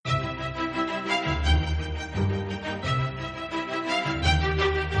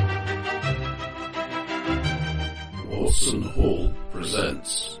Watson Hall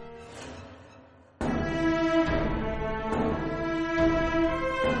presents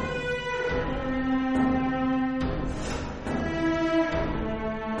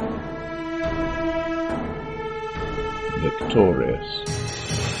Victorious.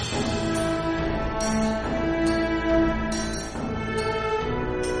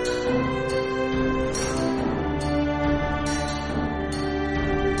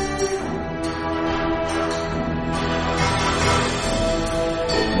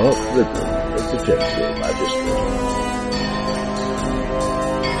 Mark Riddle as the gentle magistrate.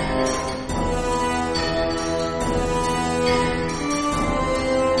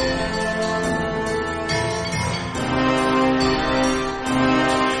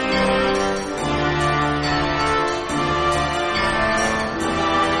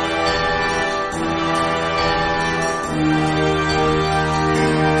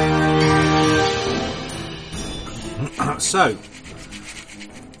 So,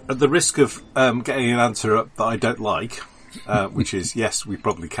 at the risk of getting an answer up that I don't like, which is yes, we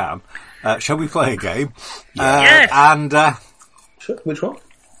probably can, shall we play a game? Yes. And Sure. Which one?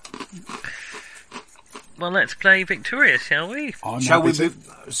 Well, let's play Victorious, shall we? shall we move?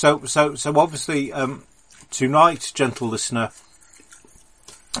 So obviously, tonight, gentle listener,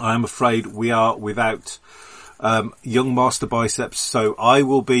 I am afraid we are without young Master Biceps. So I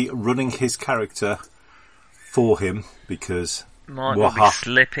will be running his character for him because. Mark will be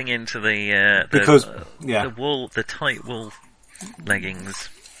slipping into the wool, the tight wool leggings.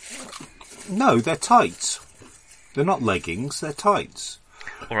 No, they're tights. They're not leggings, they're tights.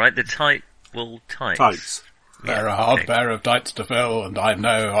 Alright, the tight wool tights. Tights. They're a hard pair of tights to fill, and I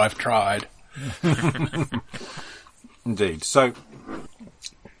know I've tried. Indeed. So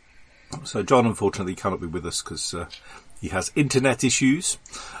John unfortunately cannot be with us because he has internet issues.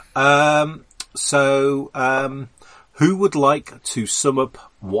 Who would like to sum up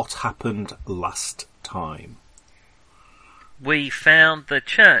what happened last time? We found the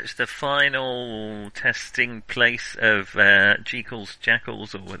church, the final testing place of Jekyll's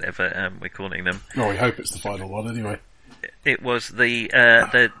Jackals, or whatever we're calling them. Oh, we hope it's the final one anyway. It was the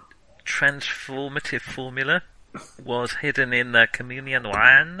transformative formula was hidden in the Communion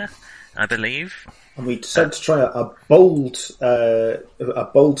One, I believe. And we decided to try a bold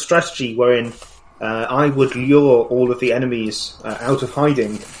strategy wherein I would lure all of the enemies out of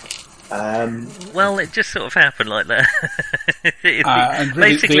hiding. Well, it just sort of happened like that. And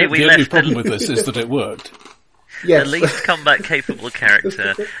really, basically, we the left only problem with this is that it worked. Yes. the least combat capable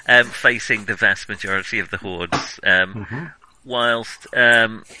character facing the vast majority of the hordes, whilst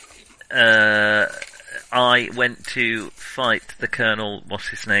I went to fight the Colonel, what's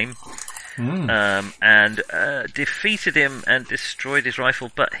his name, and defeated him and destroyed his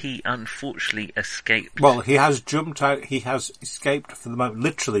rifle, but he unfortunately escaped. Well, he has jumped out. He has escaped for the moment.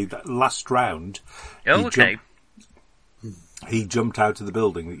 Literally, that last round. Oh, okay. He jumped out of the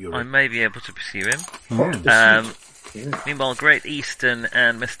building that you're I in. may be able to pursue him. Yeah. Meanwhile, Great Eastern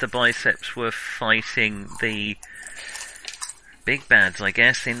and Mr. Biceps were fighting the big bads, I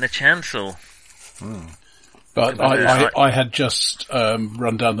guess, in the chancel. But I had just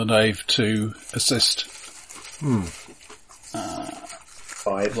run down the nave to assist.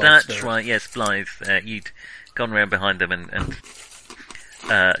 That's right, yes, Blythe. You'd gone round behind them and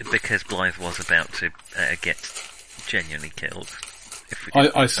because Blythe was about to get genuinely killed.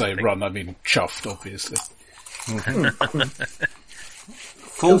 I say run, I mean chuffed, obviously.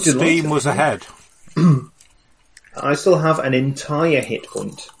 Full steam was ahead. I still have an entire hit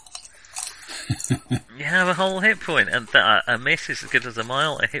point. You have a whole hit point, and a miss is as good as a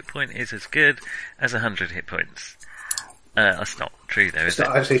mile. A hit point is as good as 100 hit points. That's not true, though, is it? It's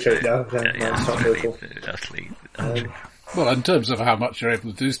not actually true. No, it's not true. Utterly untrue. Well, in terms of how much you're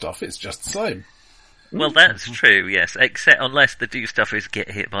able to do stuff, it's just the same. Well, that's true, yes. Except unless the do stuffers get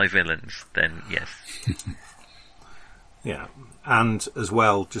hit by villains, then yes. Yeah, and as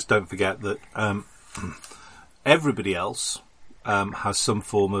well, just don't forget that everybody else has some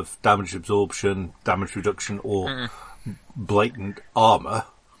form of damage absorption, damage reduction, or blatant armour,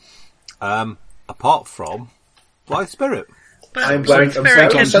 apart from Blythe Spirit. But I'm wearing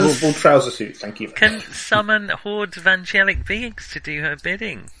a sensible trouser suit, thank you. Can summon hordes of angelic beings to do her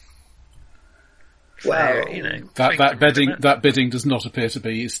bidding. Well, So, you know, That bidding does not appear to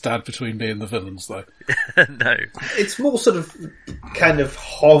be stand between me and the villains, though. No. it's more sort of kind of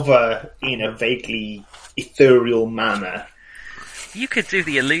hover in a vaguely ethereal manner. You could do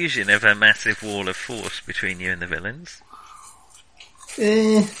the illusion of a massive wall of force between you and the villains.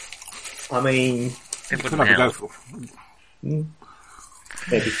 I mean, It Could wouldn't have a go help. for.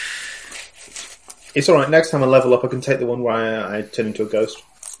 maybe. It's alright, next time I level up I can take the one where I turn into a ghost.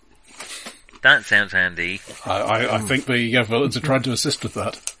 That sounds handy. I think the villains are trying to assist with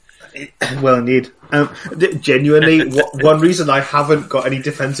that. Well, indeed. Genuinely, one reason I haven't got any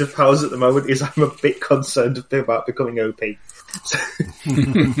defensive powers at the moment is I'm a bit concerned about becoming OP.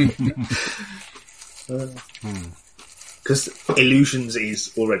 Because illusions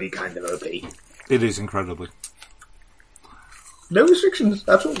is already kind of OP. It is incredibly. No restrictions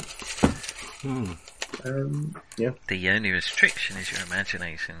at all. Yeah. The only restriction is your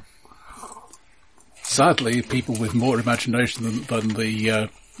imagination. Sadly, people with more imagination than the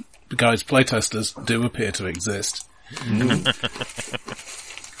guys playtesters do appear to exist.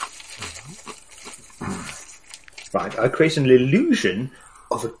 Right, I create an illusion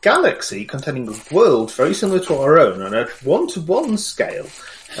of a galaxy containing a world very similar to our own on a 1-to-1 scale.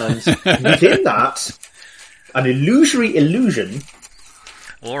 And within that, an illusory illusion...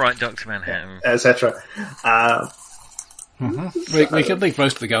 All right, Dr. Manhattan. Etc. We can think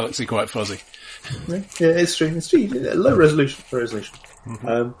most of the galaxy quite fuzzy. Yeah, it's true. It's true. Low resolution.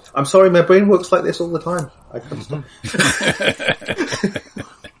 I'm sorry, my brain works like this all the time. I can't stop.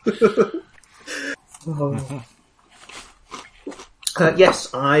 Yes,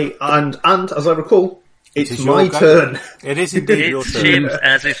 and as I recall, it's my turn. It is indeed your It's turn. Jim's,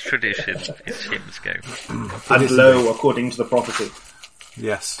 as is tradition. It's Jim's go. And low, according to the prophecy.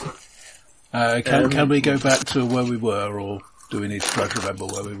 Yes. Can we go back to where we were, or do we need to try to remember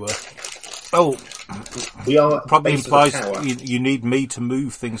where we were? Oh, We are at the probably base of the implies tower. you need me to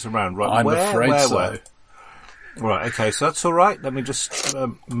move things around, right? I'm afraid so. Right, okay, so that's all right. Let me just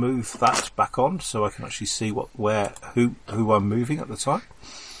move that back on so I can actually see who I'm moving at the time.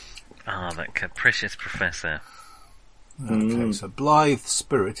 Ah, that capricious professor. Okay, so Blythe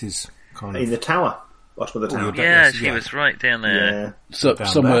Spirit is kind In of the tower. Bottom of the tower. Yeah, yes, she yeah. was right down there. So, Down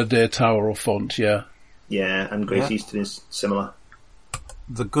somewhere there. near Tower or Font, yeah. Yeah, and Great Yeah. Eastern is similar.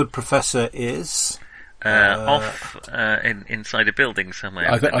 the good professor is. Inside a building somewhere.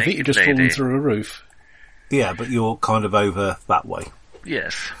 I with a think you're naked just falling lady. through a roof. Yeah, but you're kind of over that way.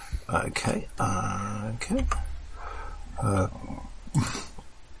 Yes. Okay.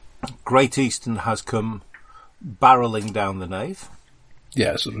 Great Eastern has come barrelling down the nave.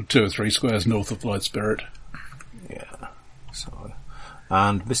 Yeah, sort of 2 or 3 squares north of Light Spirit. Yeah. So,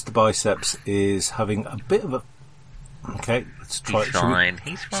 and Mr. Biceps is having a bit of a. Okay, let's try. He's fine.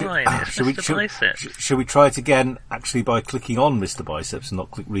 He's fine. It's Mr. Biceps. Should we try it again? Actually, by clicking on Mr. Biceps and not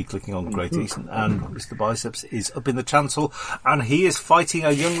re-clicking on Great Eastern. And Mr. Biceps is up in the chancel, and he is fighting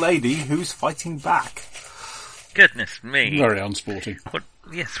a young lady who's fighting back. Goodness me. Very unsporting. What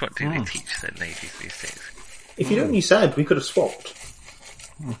do they teach their ladies these days? If you'd only said, we could have swapped.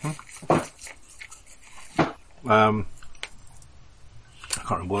 I can't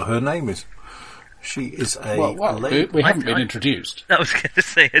remember what her name is. She is a Well, lady. we haven't been introduced. I was going to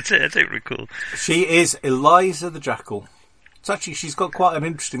say, I don't recall. She is Eliza the Jackal. It's actually, she's got quite an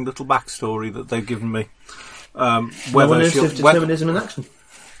interesting little backstory that they've given me. Determinism in action.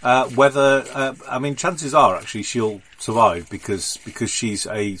 I mean, chances are actually she'll survive because she's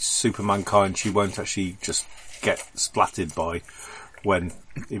a supermankind. She won't actually just get splatted by when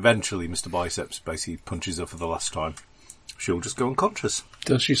eventually Mr. Biceps basically punches her for the last time. She'll just go unconscious.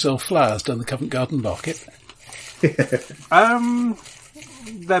 Does she sell flowers down the Covent Garden Market? There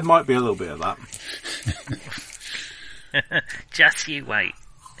might be a little bit of that. Just you wait,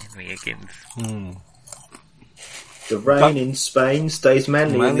 Henry Higgins. The rain in Spain stays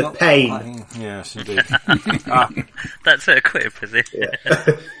manly in the pain. Yes, indeed. That's her quip, is it?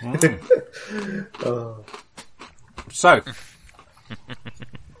 So,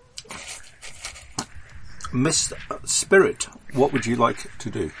 Miss Spirit, what would you like to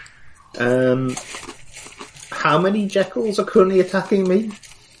do? How many Jekylls are currently attacking me?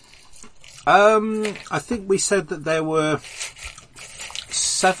 I think we said that there were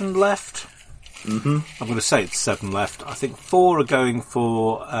 7 left. Mm-hmm. I'm going to say it's 7 left. I think 4 are going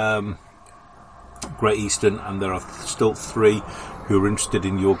for Great Eastern, and there are still 3 who are interested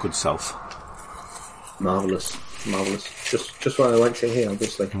in your good self. Marvellous. Just what I like to hear,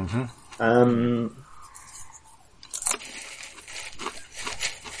 obviously. Mm-hmm.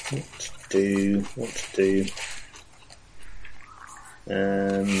 What to do?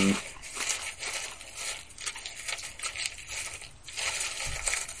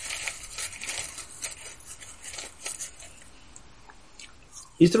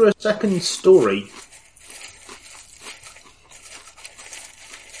 Is there a second story?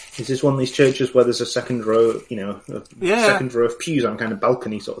 Is this one of these churches where there's a second row, second row of pews on kind of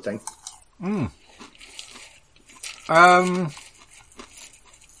balcony sort of thing?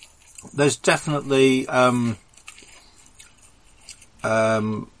 there's definitely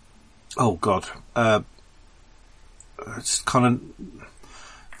oh god, it's kind of,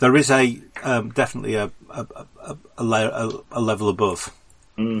 there is a definitely a level above.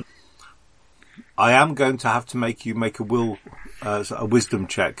 I am going to have to make you make a wisdom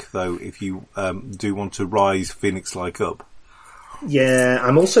check though if you do want to rise Phoenix-like up. Yeah,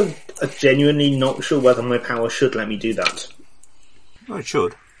 I'm also genuinely not sure whether my power should let me do that. No, it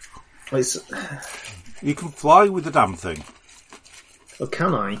should. It's, You can fly with the damn thing. or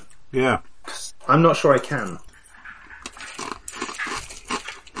can I? Yeah. I'm not sure I can.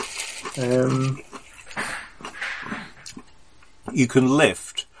 You can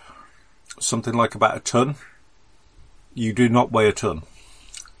lift something like about a ton. You do not weigh a ton.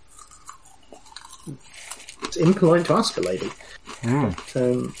 It's impolite to ask a lady. But,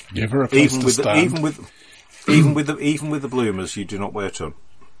 Give her a place to stand. Even with the bloomers, you do not weigh a ton.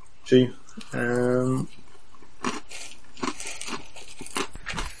 gee,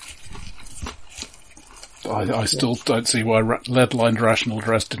 I still don't see why lead-lined rational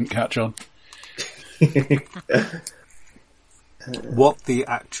dress didn't catch on. What the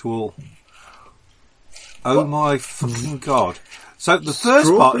actual... Oh my fucking god! So the first part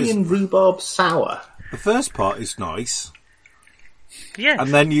strawberry is and rhubarb sour. the first part is nice, Yes.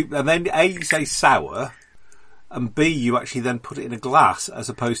 and then A, you say sour, and B, you actually then put it in a glass as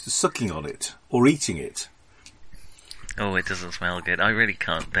opposed to sucking on it or eating it. Oh, it doesn't smell good. I really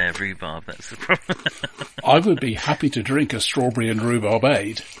can't bear rhubarb, that's the problem. I would be happy to drink a strawberry and rhubarb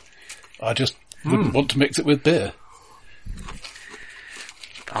aid. I just wouldn't want to mix it with beer.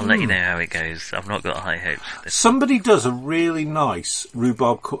 I'll let you know how it goes. I've not got high hopes. Somebody does a really nice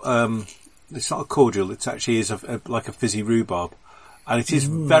rhubarb. It's not a cordial. It actually is like a fizzy rhubarb, and it is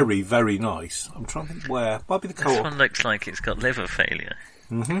very, very nice. I'm trying to think where. Might be the This co-op. one looks like it's got liver failure.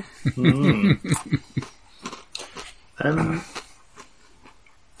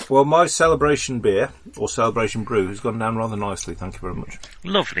 Well, my celebration beer or celebration brew has gone down rather nicely. Thank you very much.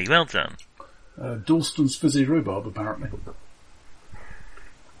 Lovely, well done. Dalston's fizzy rhubarb, apparently.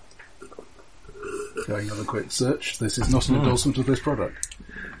 Going on a quick search. This is not an endorsement of this product.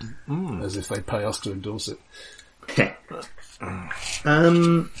 As if they pay us to endorse it.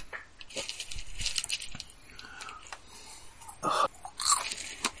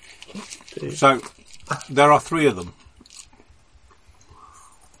 So there are 3 of them.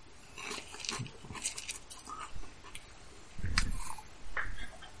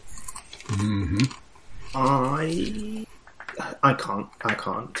 I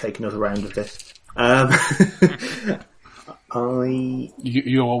can't take another round of this.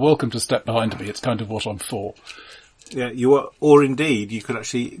 You are welcome to step behind me. It's kind of what I'm for. Yeah, you are, or indeed you could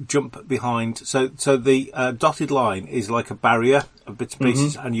actually jump behind. So the dotted line is like a barrier of bits and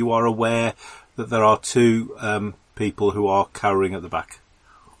pieces, and you are aware that there are 2 people who are cowering at the back.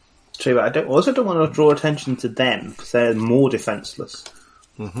 True, but I also don't want to draw attention to them because they're more defenceless.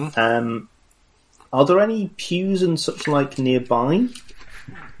 Are there any pews and such like nearby?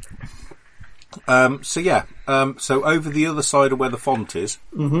 So over the other side of where the font is,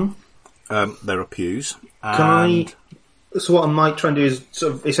 there are pews. So what I might try and do is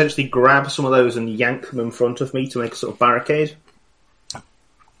sort of essentially grab some of those and yank them in front of me to make a sort of barricade.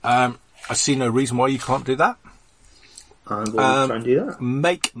 I see no reason why you can't do that. I will try and do that.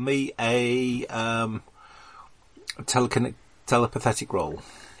 Make me a telepathic roll.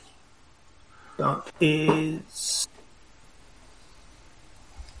 That is...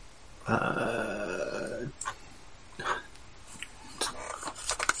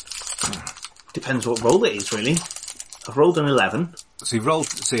 depends what roll it is, really. I've rolled an 11. So you've rolled.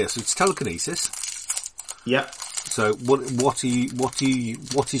 So yes, it's telekinesis. Yep. So what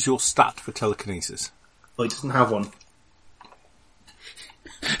is your stat for telekinesis? Well, it doesn't have one.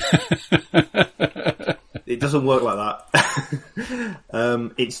 It doesn't work like that.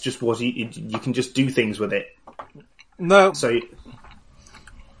 It's just what you can just do things with it. No. So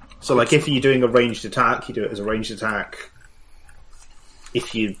like if you're doing a ranged attack, you do it as a ranged attack.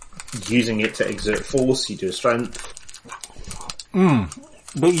 If you're using it to exert force, you do a strength.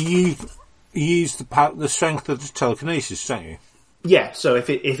 But you use the strength of the telekinesis, don't you? Yeah. So if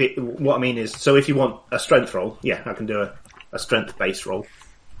it, what I mean is, so if you want a strength roll, yeah, I can do a strength based roll.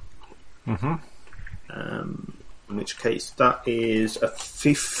 In which case that is a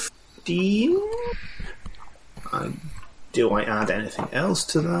 15. Do I add anything else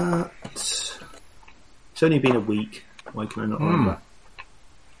to that? It's only been a week. Why can I not remember?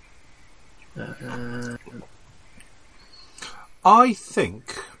 I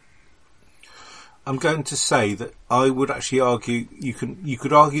think I'm going to say that I would actually argue you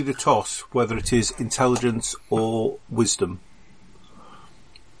could argue the toss whether it is intelligence or wisdom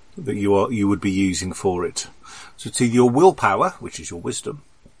that you would be using for it. So it's either your willpower, which is your wisdom,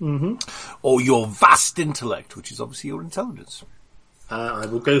 or your vast intellect, which is obviously your intelligence. I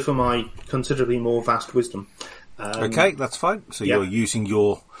will go for my considerably more vast wisdom. Okay, that's fine. So yeah. you're using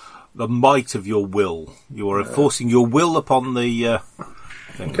the might of your will. You are enforcing your will upon the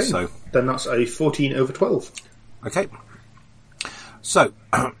thing. Okay, so then that's a 14 over 12. okay. So,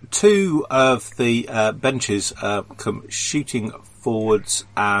 2 of the benches come shooting forwards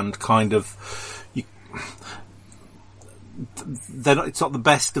and kind of. It's not the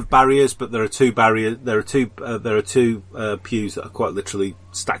best of barriers, but there are 2 barriers. There are two pews that are quite literally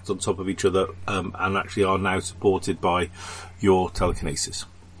stacked on top of each other, and actually are now supported by your telekinesis.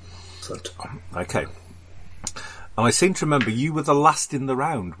 Excellent. Okay. And I seem to remember you were the last in the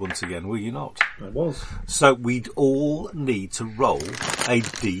round once again, were you not? I was. So we'd all need to roll a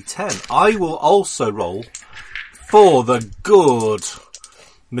d10. I will also roll for the good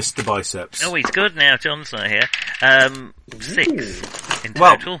Mr. Biceps. Oh, he's good now. John's not here. 6 in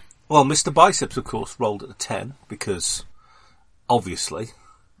Well, total. well, Mr. Biceps, of course, rolled at a 10 because, obviously.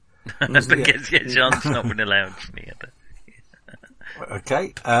 Because John's not been allowed near the...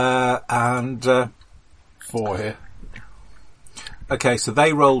 Okay, and 4 here. okay, so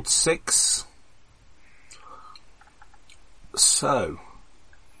they rolled 6. So,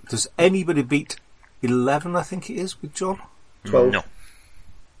 does anybody beat 11? I think it is with John. 12. No.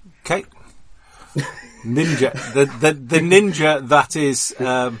 Okay, ninja, the ninja that is.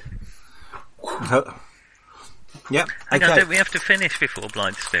 Yep. Hang on, Okay. don't we have to finish before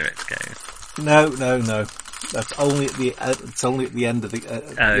Blind Spirits go? No. That's only at the. It's only at the end of the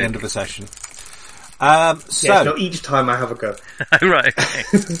end of the session. So Yes, no, each time I have a go. Oh, right, okay.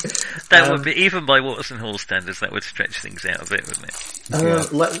 That would be, even by Watson Hall standards, that would stretch things out a bit, wouldn't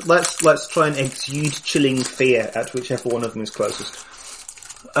it? Let's try and exude chilling fear at whichever one of them is closest.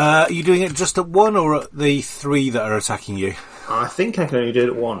 are you doing it just at 1 or at the 3 that are attacking you? I think I can only do it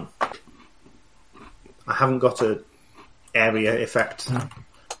at 1. I haven't got a area effect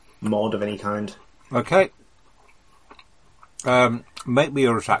mod of any kind. Okay. Make me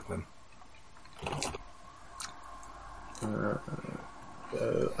your attack then.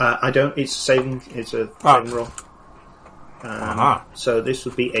 I don't. It's saving. It's a saving roll. So this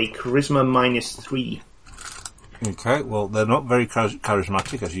would be a charisma -3. Okay, well, they're not very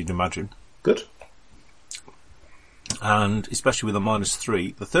charismatic, as you'd imagine. Good. And especially with a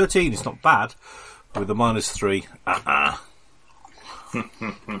 -3. The 13 is not bad, but with the -3,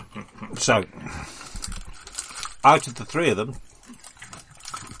 So, out of the 3 of them,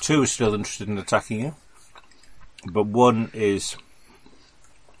 2 are still interested in attacking you, but 1 is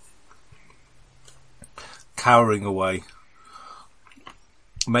cowering away.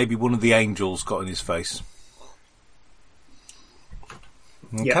 Maybe one of the angels got in his face.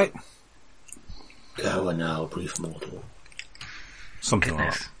 Okay. Go now, brief mortal. Something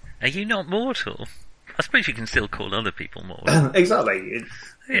like that. Goodness. Are you not mortal? I suppose you can still call other people mortal. Exactly.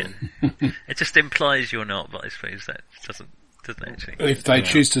 Yeah. It just implies you're not, but I suppose that doesn't actually. If they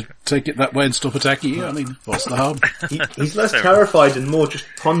choose to take it that way and stop attacking you, I mean, what's the harm? He's less terrified and more just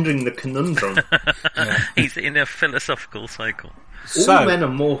pondering the conundrum. He's in a philosophical cycle. All men are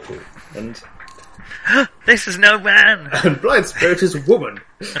mortal, and This is no man! Blind Spirit is a woman.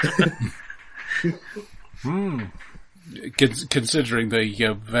 Considering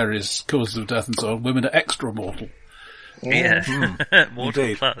the various causes of death and so on, women are extra mortal. Yeah. Mortal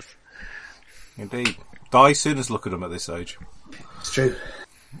Indeed. plus. Indeed. Die soon as look at them at this age. It's true.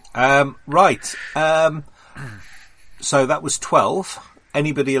 Right. So that was 12.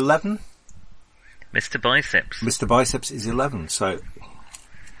 Anybody 11? Mr. Biceps. Mr. Biceps is 11, so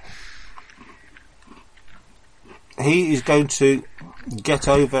he is going to get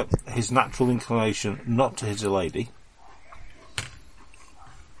over his natural inclination not to hit a lady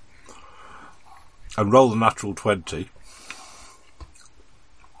and roll the natural 20.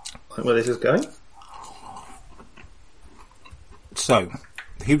 Where this is going? So,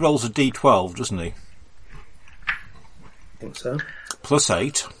 he rolls a d12, doesn't he? I think so. Plus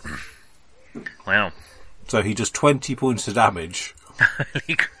 8. Wow. So he does 20 points of damage.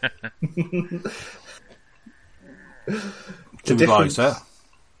 To Visor.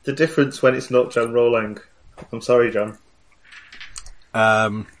 The difference when it's not John rolling. I'm sorry, John.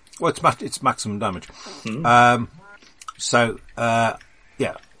 Well, it's maximum damage. So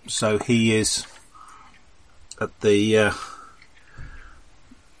he is at the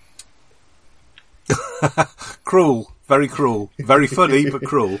cruel, very funny, but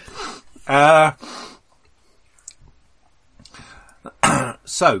cruel.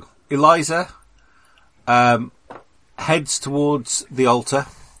 So, Eliza heads towards the altar,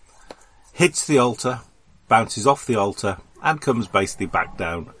 hits the altar, bounces off the altar, and comes basically back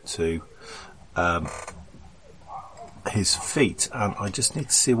down to his feet. And I just need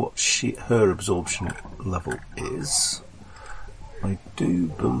to see what her absorption level is. I do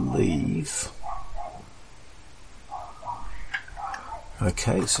believe...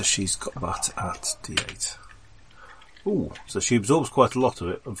 Okay, so she's got that at D8. Ooh, so she absorbs quite a lot of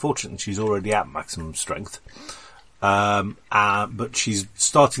it. Unfortunately, she's already at maximum strength. But she's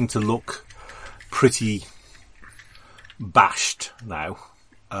starting to look pretty bashed now.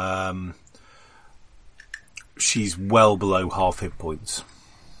 She's well below half hit points.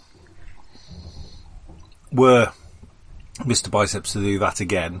 Were Mr. Biceps to do that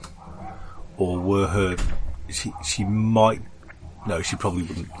again, or were her... She might... No, she probably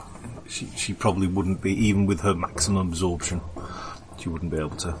wouldn't. She probably wouldn't be, even with her maximum absorption. She wouldn't be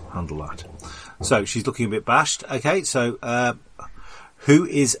able to handle that. So she's looking a bit bashed. Okay, so who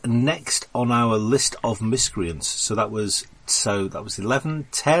is next on our list of miscreants? So that was 11,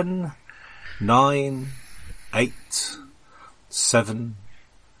 10, 9, 8, 7,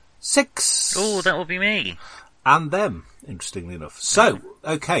 6. Oh, that will be me. And them, interestingly enough. So,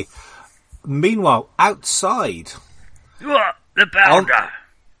 okay. Meanwhile, outside... The Bounder.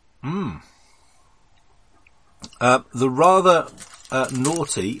 The rather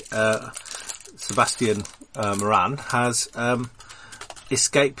naughty Sebastian Moran has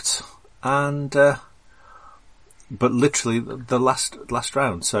escaped, and but literally the last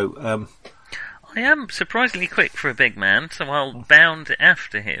round. So I am surprisingly quick for a big man, so I'll bound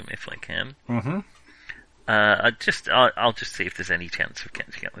after him if I can. Mm-hmm. I'll just see if there's any chance of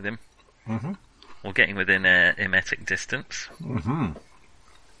catching up with him. Mm-hmm. Or getting within emetic distance. Mm-hmm.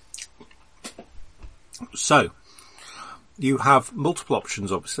 So, you have multiple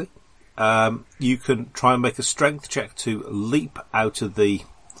options, obviously. You can try and make a strength check to leap out of the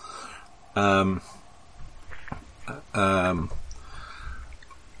kind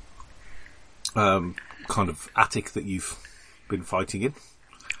of attic that you've been fighting in.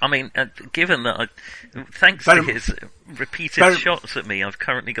 I mean, given that, thanks to his repeated shots at me, I've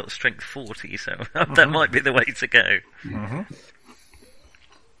currently got strength 40, so that might be the way to go. Mm-hmm.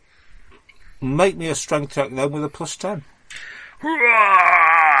 Make me a strength check then with a +10.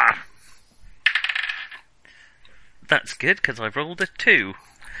 That's good, because I rolled a 2.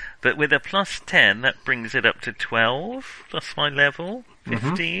 But with a +10, that brings it up to 12, plus my level,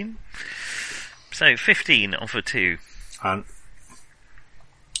 15. So 15 off a 2. And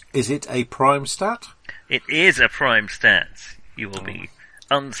is it a prime stat? It is a prime stat. You will be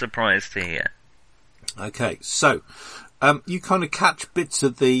unsurprised to hear. Okay, so you kind of catch bits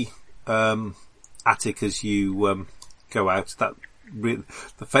of the attic as you go out. The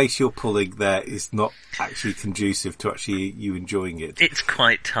face you're pulling there is not actually conducive to actually you enjoying it. It's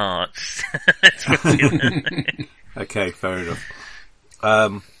quite tart. Okay, fair enough.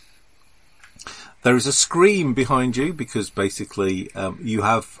 There is a scream behind you because basically you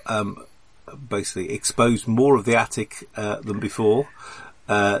have basically exposed more of the attic than before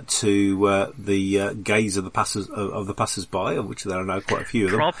to the gaze of the passers-by, of which there are now quite a few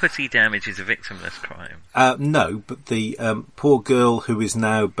of them. Property damage is a victimless crime. No, but the poor girl who is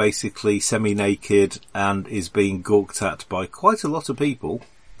now basically semi-naked and is being gawked at by quite a lot of people.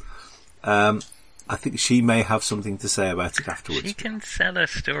 I think she may have something to say about it afterwards. She can sell her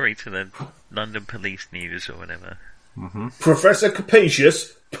story to the London Police News or whatever. Mm-hmm. Professor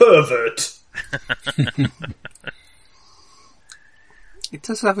Capacious, pervert. It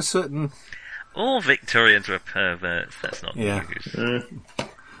does have a certain... All Victorians were perverts. That's not news.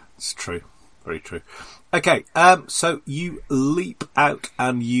 It's true. Very true. Okay, so you leap out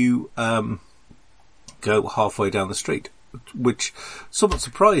and you go halfway down the street, which somewhat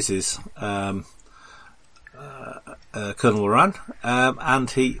surprises Colonel Moran, and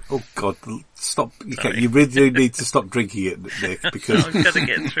he... Oh, God, stop. You really need to stop drinking it, Nick, because... I've got to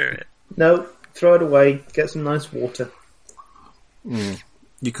get through it. No, throw it away. Get some nice water.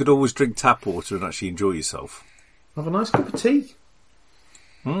 You could always drink tap water and actually enjoy yourself. Have a nice cup of tea.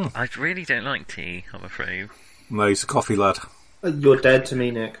 I really don't like tea, I'm afraid. No, he's a coffee lad. You're dead to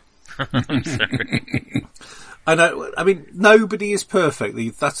me, Nick. I'm sorry. I know. I mean, nobody is perfect.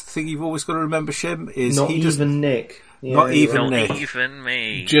 That's the thing you've always got to remember, Shim. Is not he even just, Nick. Yeah, not even Not Nick. even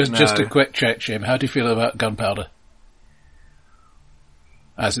me. Just a quick check, Jim. How do you feel about gunpowder?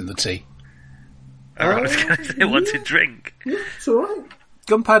 As in the tea. I was going to say what to drink. Yeah, it's alright.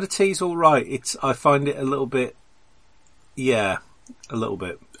 Gunpowder tea's all right. I find it a little bit. Yeah, a little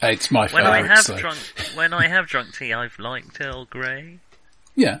bit. It's my When favourite. when I have drunk tea, I've liked Earl Grey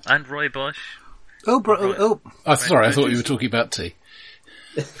Yeah. and Rooibos. Sorry, I thought you were talking about tea.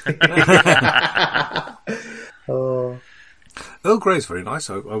 Oh, Earl Grey's very nice.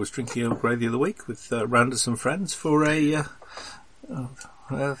 I was drinking Earl Grey the other week with round of some friends for a.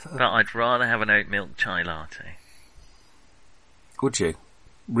 But I'd rather have an oat milk chai latte. Would you?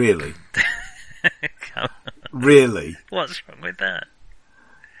 Really? Really? What's wrong with that?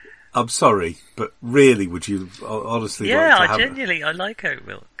 I'm sorry, but really, would you honestly like to Yeah, have I like oat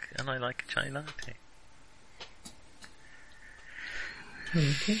milk and I like a chai latte.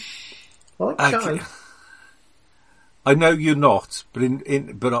 I like chai. I know you're not,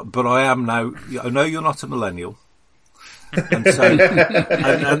 but I am now. I know you're not a millennial, and so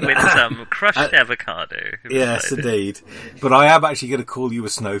With some crushed avocado. yes, indeed. But I am actually going to call you a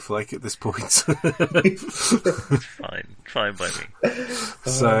snowflake at this point. Fine by me.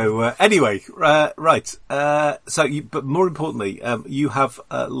 So anyway, right. But more importantly, you have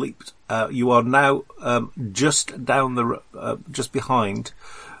leaped. You are now just down just behind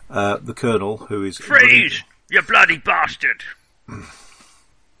the Colonel, who is Freeze, you bloody bastard!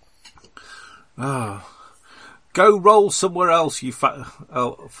 Go roll somewhere else, you fat.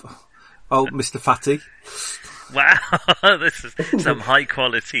 Oh, Mr. Fatty. Wow, this is some high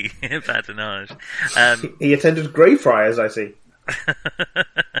quality badinage. He attended Greyfriars, I see.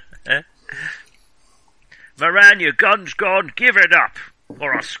 Moran, your gun's gone. Give it up,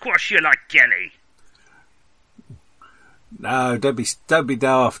 or I'll squash you like jelly. No, don't be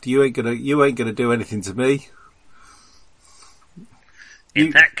daft. You ain't gonna do anything to me.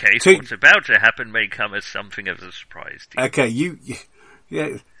 In that case, what's about to happen may come as something of a surprise to you. Okay,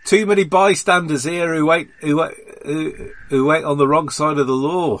 yeah. Too many bystanders here who ain't on the wrong side of the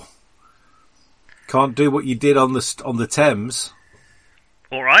law. Can't do what you did on the Thames.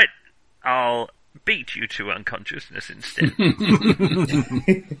 All right, I'll beat you to unconsciousness instead.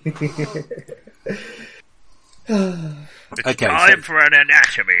 It's time for an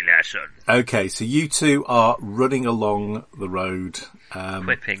anatomy lesson. Okay, so you two are running along the road.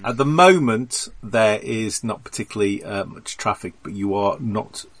 Whipping. At the moment, there is not particularly much traffic, but you are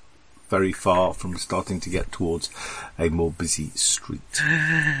not very far from starting to get towards a more busy street.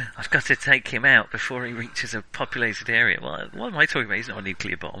 I've got to take him out before he reaches a populated area. What am I talking about? He's not a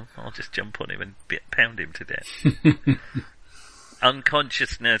nuclear bomb. I'll just jump on him and pound him to death.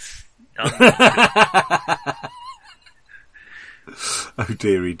 Unconsciousness. Oh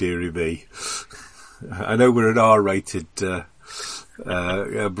dearie me. I know we're an R-rated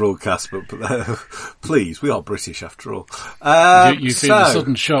broadcast, but please, we are British after all. You feel a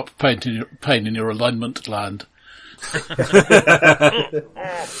sudden sharp pain in your alignment gland.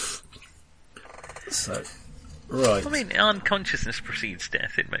 So, right. I mean, unconsciousness precedes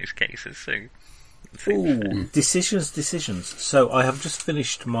death in most cases, so... Ooh, decisions. So I have just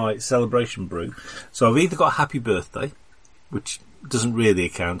finished my celebration brew. So I've either got Happy Birthday, which doesn't really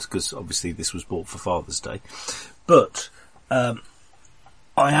account because obviously this was bought for Father's Day, but I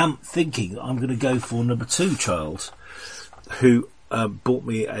am thinking I'm going to go for number 2 child, who bought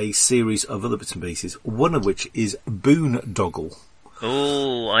me a series of other bits and pieces, one of which is Boondoggle.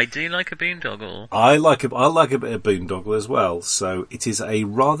 Oh, I do like a boondoggle. I like a bit of boondoggle as well. So it is a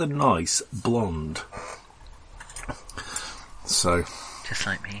rather nice blonde. So just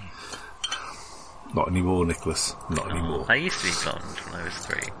like me. Not anymore, Nicholas. Not anymore. I used to be blonde when I was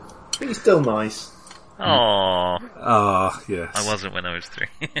 3. But he's still nice. Oh. Ah, yes. I wasn't when I was 3.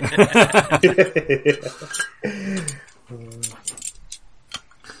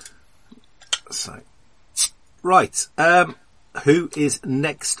 So, right. Who is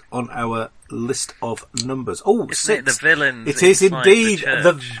next on our list of numbers? Oh, Isn't 6. It the villains. It is indeed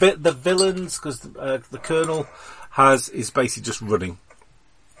the villains, because the Colonel is basically just running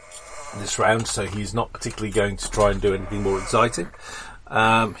this round, so he's not particularly going to try and do anything more exciting.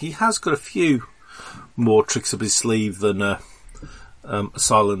 He has got a few more tricks up his sleeve than a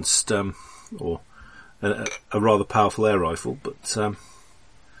silenced or a rather powerful air rifle, but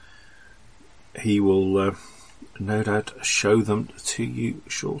he will no doubt show them to you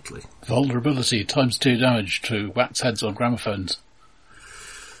shortly. Vulnerability times 2 damage to wax heads on gramophones.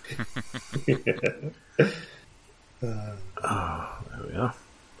 There we are.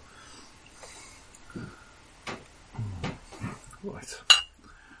 Right.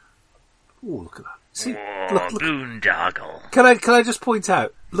 Oh, look at that. See, look. Boondoggle. Can I just point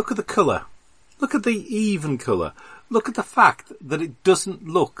out? Look at the colour. Look at the even colour. Look at the fact that it doesn't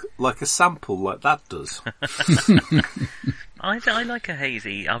look like a sample like that does. I like a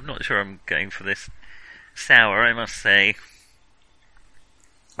hazy. I'm not sure I'm going for this sour, I must say.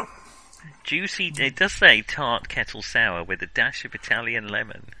 Juicy, it does say tart kettle sour with a dash of Italian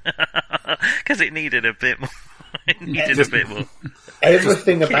lemon. Because it needed a bit more. It needed a bit more.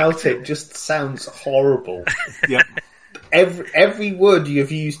 Everything about it just sounds horrible. Yep. Every word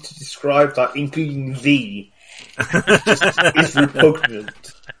you've used to describe that, including "the," is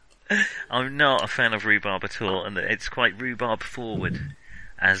repugnant. I'm not a fan of rhubarb at all, and it's quite rhubarb forward,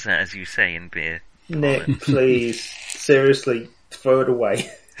 as you say in beer. Nick, please, seriously, throw it away.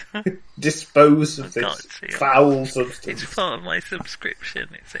 Dispose of this foul substance. It's part of my subscription.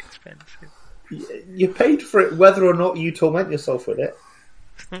 It's expensive. You paid for it whether or not you torment yourself with it.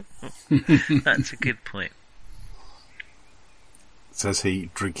 That's a good point. Says he,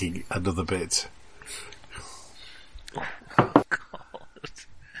 drinking another bit. Oh, God.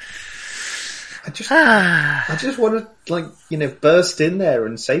 I just want to, burst in there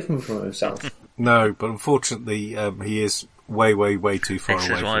and save him from himself. No, but unfortunately, he is way, way, way too far away.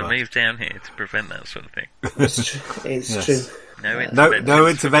 This is why I that. moved down here, to prevent that sort of thing. It's true. No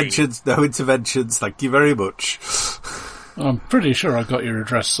interventions. No interventions. Thank you very much. I'm pretty sure I got your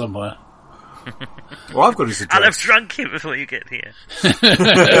address somewhere. Well, I've got his address. I'll have drunk it before you get here.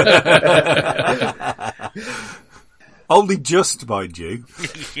 Only just, mind you.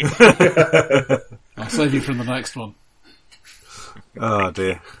 I'll save you from the next one. Oh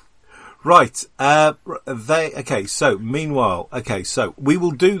dear. Right. So meanwhile, so we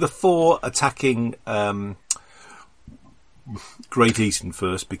will do the 4 attacking Great Eastern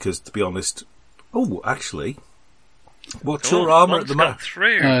first, because to be honest, actually, what's your armour at the moment?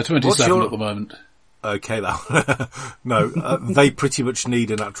 27 at the moment. Okay, no, they pretty much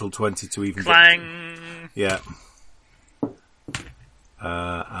need a natural 20 to even Clang! Yeah.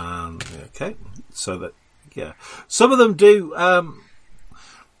 Okay, so that, yeah. Some of them do,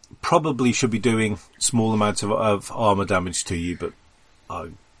 probably should be doing small amounts of armour damage to you, but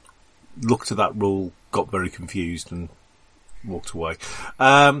I looked at that rule, got very confused and walked away.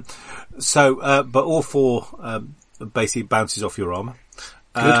 But all 4, basically bounces off your armour.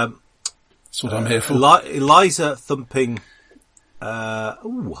 That's what I'm here for. Eliza thumping,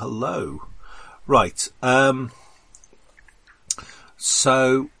 hello. Right, I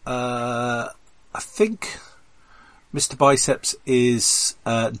think Mr. Biceps is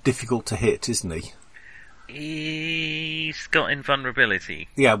difficult to hit, isn't he? He's got invulnerability.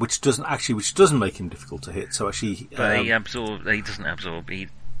 Yeah, which doesn't make him difficult to hit. So actually, but he doesn't absorb. He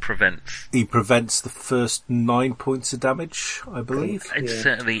prevents. He prevents the first 9 points of damage, I believe. It's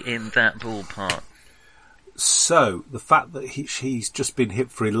certainly in that ballpark. So the fact that he's just been hit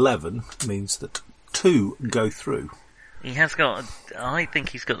for 11 means that 2 go through. He has got. I think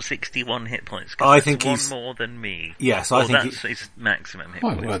he's got 61 hit points. I think he's one more than me. Yes, I think that's his maximum hit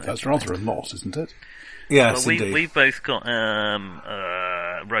points. Well, that's rather a lot, isn't it? Yes, well, indeed. we've both got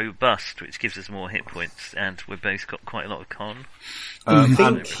robust, which gives us more hit points, and we've both got quite a lot of con. I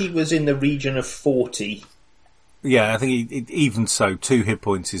think he was in the region of 40. Yeah, I think even so, 2 hit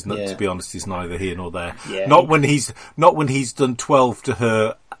points is not, to be honest, is neither here nor there. Yeah. Not when he's done 12 to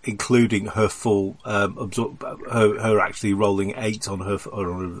her, including her full her actually rolling 8 on her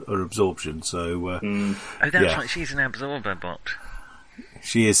absorption. So oh, that's right. She's an absorber bot.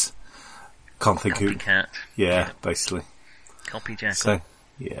 She is. Can't think who. Copycat. Yeah, basically. Copyjack. So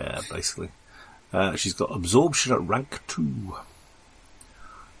basically, she's got absorption at rank 2.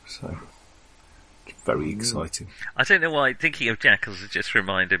 So. Very exciting. I don't know why, thinking of Jackals has just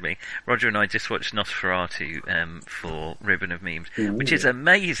reminded me. Roger and I just watched Nosferatu for Ribbon of Memes, which is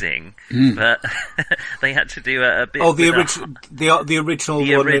amazing, but they had to do a bit... Oh, the original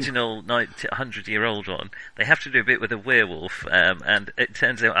 100-year-old one. They have to do a bit with a werewolf, and it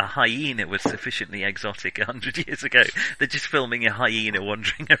turns out a hyena was sufficiently exotic 100 years ago. They're just filming a hyena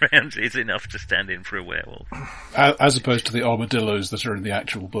wandering around is enough to stand in for a werewolf. As opposed to the armadillos that are in the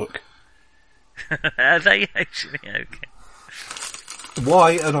actual book. Are they actually okay?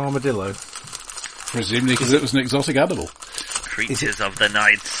 Why an armadillo? Presumably because it was an exotic animal. Creatures of the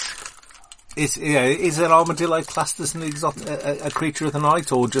nights. Is an armadillo classed as an a creature of the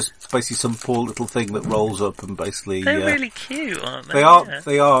night, or just basically some poor little thing that rolls up and basically... They're really cute, aren't they?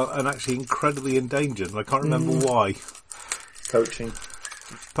 They are, and actually incredibly endangered, and I can't remember why. Poaching.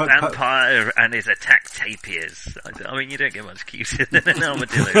 Vampire and his attack tapirs. I mean, you don't get much cuter than an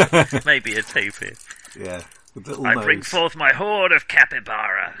armadillo. Maybe a tapir. Yeah. I bring forth my horde of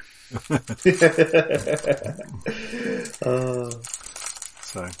capybara.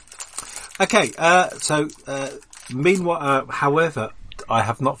 Meanwhile, however, I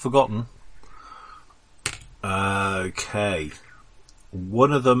have not forgotten. Okay.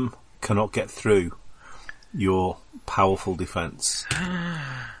 One of them cannot get through your powerful defense.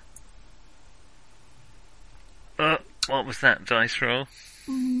 What was that dice roll?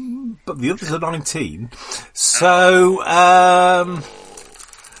 But the others are 19. So, Probably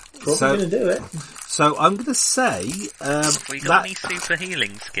going to do it. So I'm going to say, We got any super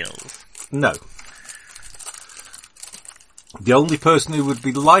healing skills? no. The only person who would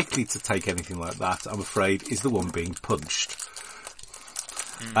be likely to take anything like that, I'm afraid, is the one being punched.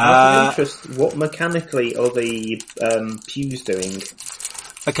 Out of interest, what mechanically are the pews doing?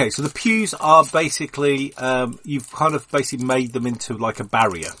 Okay, so the pews are basically, you've kind of basically made them into like a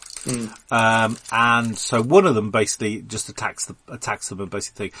barrier. And so one of them basically just attacks them and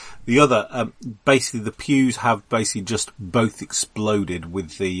basically the other, basically the pews have basically just both exploded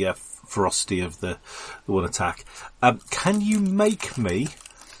with the ferocity of the one attack. Can you make me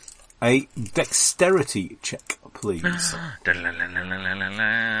a dexterity check, please?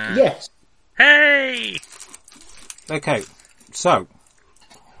 Yes. Hey! Okay, so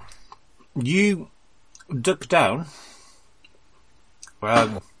you duck down,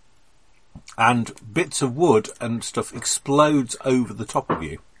 and bits of wood and stuff explodes over the top of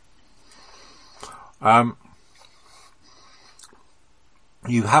you.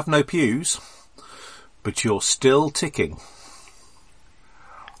 You have no pews, but you're still ticking.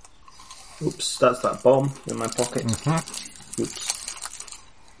 Oops, that's that bomb in my pocket. Oops.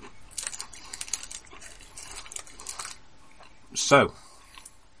 So,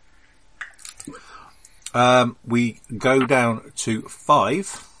 we go down to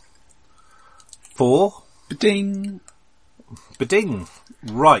 5, 4, Ding. Bading.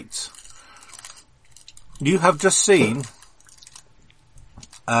 Right. You have just seen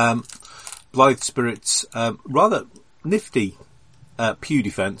Blithe Spirit's rather nifty pew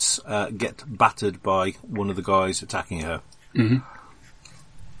defence get battered by one of the guys attacking her. Mm-hmm.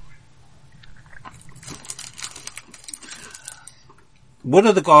 One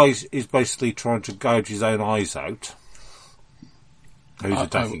of the guys is basically trying to gouge his own eyes out. Who's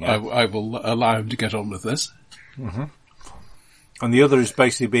attacking her. I will allow him to get on with this. And the other is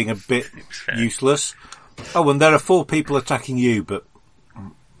basically being a bit useless. Oh, and there are 4 people attacking you, but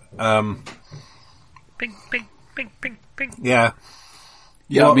Ping, ping, ping, ping, ping. yeah.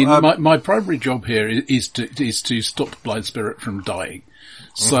 Yeah, Well, I mean, my primary job here is to stop Blind Spirit from dying.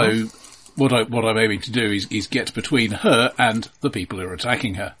 So what I'm aiming to do is get between her and the people who are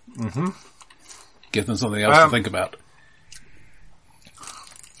attacking her. Give them something else to think about.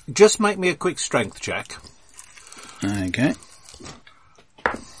 Just make me a quick strength check. Okay.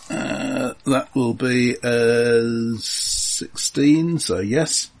 That will be 16, so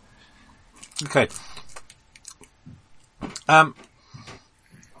yes. Okay.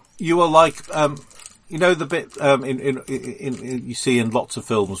 You are like, you know the bit in you see in lots of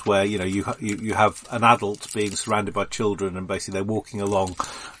films where you have an adult being surrounded by children and basically they're walking along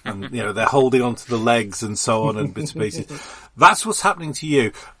and they're holding onto the legs and so on and bits and pieces. That's what's happening to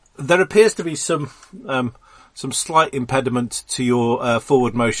you. There appears to be some slight impediment to your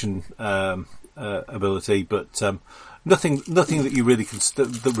forward motion ability, but nothing that you really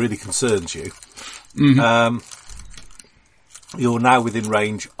that really concerns you. You're now within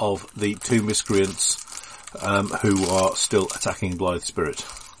range of the 2 miscreants who are still attacking Blithe Spirit.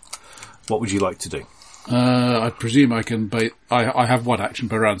 What would you like to do? I presume I can. I have 1 action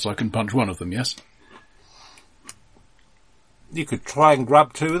per round, so I can punch one of them. Yes. You could try and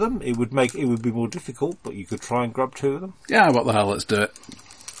grab 2 of them. It would be more difficult, but you could try and grab 2 of them. Yeah. What the hell? Let's do it.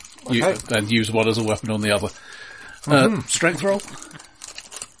 Okay. And use one as a weapon on the other. Strength roll.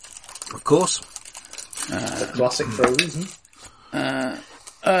 Of course. A classic for a reason.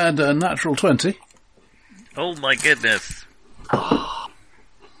 And a natural 20. Oh my goodness.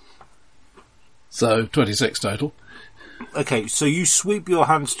 So 26 total. Okay, so you sweep your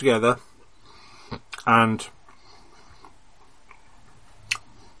hands together and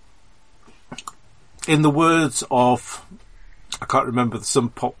in the words of, I can't remember, some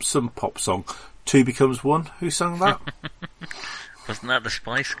pop song, 2 becomes 1. Who sang that? Wasn't that the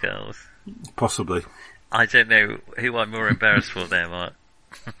Spice Girls? Possibly. I don't know who I'm more embarrassed for there, Mark.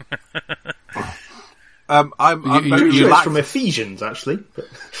 I'm Pretty sure it's from Ephesians, actually.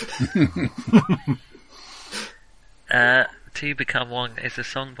 But... 2 Become 1 is a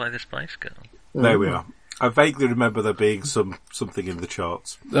song by the Spice Girls. There we are. I vaguely remember there being something in the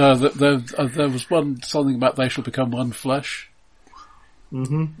charts. There was something about they shall become one flesh.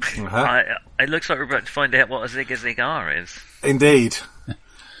 It looks like we're about to find out what a Zig-a-Zig-R is. Indeed.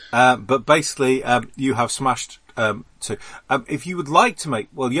 But basically, you have smashed 2. If you would like to make,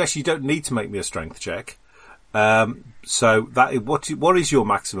 well, yes, you don't need to make me a strength check. So what is your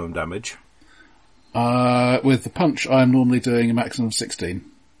maximum damage? With the punch, I'm normally doing a maximum of 16.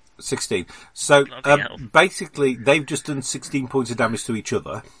 16. So, Bloody hell. basically, they've just done 16 points of damage to each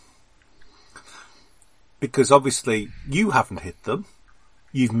other. Because obviously, you haven't hit them.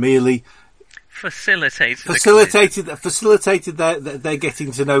 You've merely Facilitated their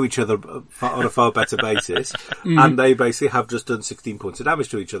getting to know each other on a far better basis. And they basically have just done 16 points of damage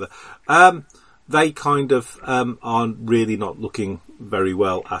to each other. They kind of are really not looking very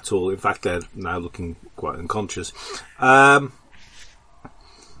well at all. In fact, they're now looking quite unconscious. There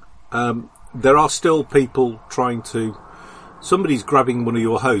are still people trying to... Somebody's grabbing one of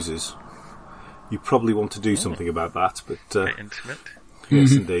your hoses. You probably want to do something about that, but... Bit intimate.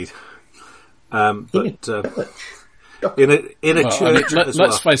 Yes, indeed. But in a church as well.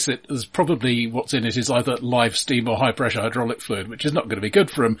 Let's face it, there's probably what's in it is either live steam or high pressure hydraulic fluid, which is not going to be good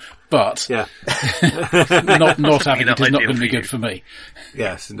for them, but Yeah. not having it is not ideal going to be for you. good for me.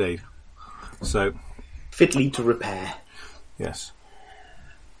 Yes, indeed. So, Fitly to repair. yes.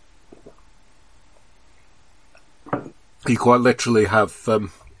 You quite literally have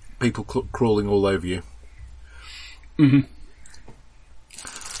people crawling all over you. Mm-hmm.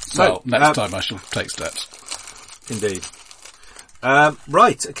 So, Well, next time I shall take steps. Indeed.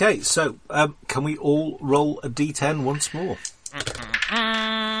 Right, okay, so can we all roll a d10 once more?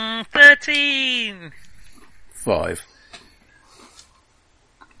 13! 5.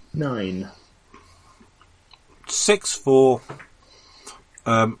 9. 6 for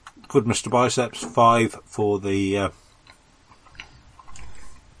good Mr. Biceps, 5 for the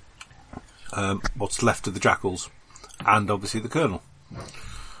what's left of the jackals, and obviously the Colonel.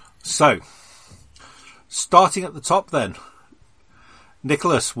 So, starting at the top then.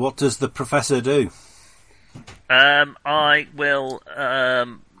 Nicholas, what does the Professor do? I will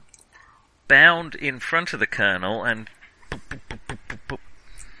bound in front of the Colonel and...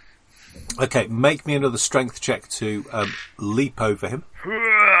 Okay, make me another strength check to leap over him.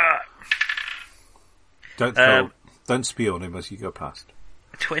 Don't spew on him as you go past.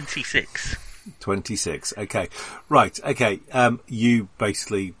 26. 26. Okay. Right. Okay. You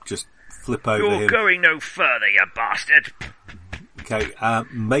basically just flip over You're him. going no further, you bastard! Okay.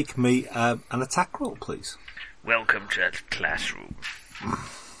 Make me an attack roll, please. Welcome to the classroom.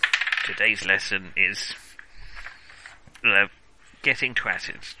 Today's lesson is getting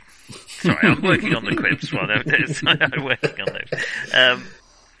twatted. Sorry, I'm working on the quips while I'm working on those.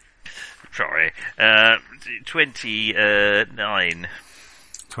 Sorry. 29.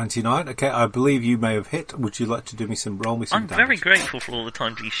 29. Okay. I believe you may have hit. Would you like to do me some damage? I'm very grateful for all the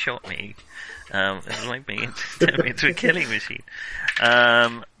times he shot me. It made me into a killing machine.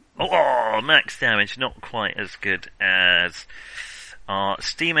 Max damage, not quite as good as our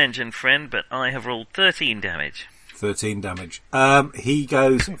steam engine friend, but I have rolled 13 damage. 13 damage. He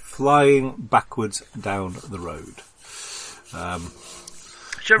goes flying backwards down the road.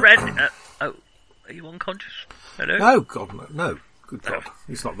 Surrender. Are you unconscious? Hello? No, God, no. Good God.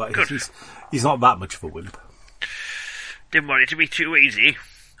 He's not that, he's not that much of a wimp. Didn't want it to be too easy.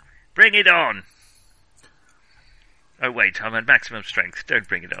 Bring it on. Oh wait, I'm at maximum strength. Don't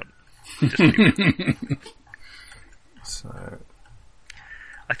bring it on. Just leave it. So,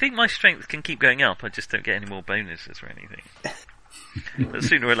 I think my strength can keep going up. I just don't get any more bonuses or anything. But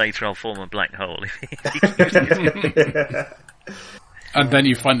sooner or later, I'll form a black hole. If he keeps it. And then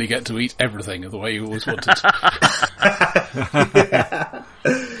you finally get to eat everything the way you always wanted.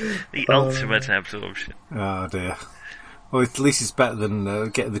 The ultimate absorption. oh dear. Well, at least it's better than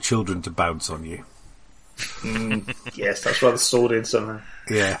getting the children to bounce on you. Yes, that's why the sword in somehow.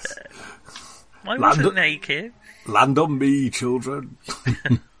 Yes. I wasn't naked. Land on me, children.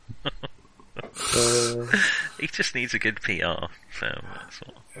 He just needs a good PR. So that's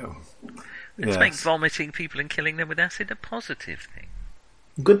all. Let's Yes. make vomiting people and killing them with acid a positive thing.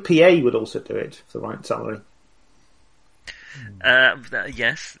 Good PA would also do it for the right salary.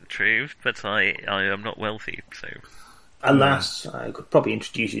 Yes, true, but I am not wealthy, so... Alas, I could probably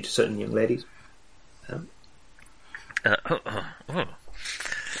introduce you to certain young ladies.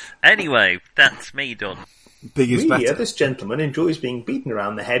 Anyway, that's me done. Big is We better. this gentleman enjoys being beaten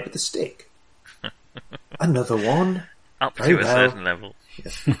around the head with a stick. Another one. Up Very to a well. certain level.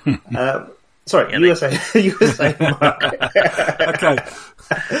 Sorry, Yeah, you were saying, Mark. Okay.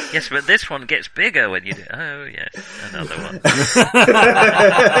 Yes, but this one gets bigger when you do... Oh, yes, another one.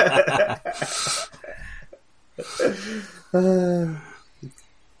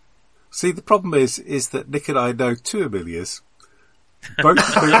 See, the problem is that Nick and I know two Amelias. Both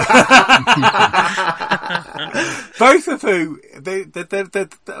of who, they're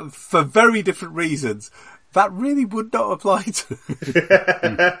for very different reasons, that really would not apply to.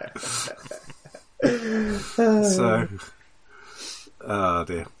 So, Oh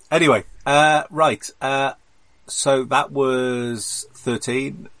dear. Anyway, right. So that was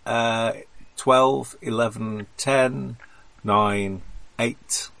 13, 12, 11, 10, 9,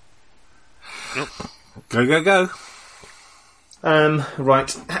 8. Go.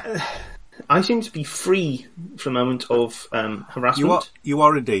 Right. I seem to be free for a moment of harassment. You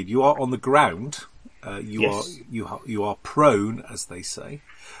are indeed. You are on the ground. Yes. You are prone, as they say.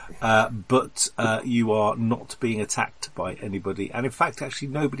 But you are not being attacked by anybody, and in fact, actually,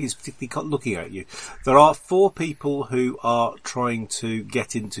 nobody is particularly looking at you. There are 4 people who are trying to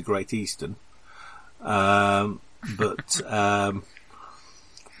get into Great Eastern, but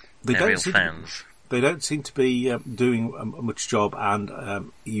they don't seem to be doing much job,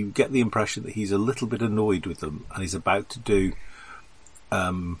 and you get the impression that he's a little bit annoyed with them, and he's about to do.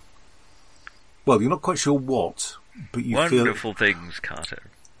 Well, you're not quite sure what, but you feel wonderful things, Carter.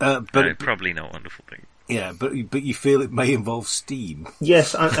 But No, probably not wonderful things. Yeah, but you feel it may involve steam.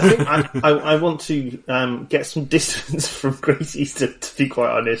 Yes, I think I want to get some distance from Great Eastern, to be quite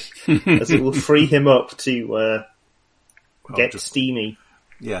honest, as it will free him up to get steamy.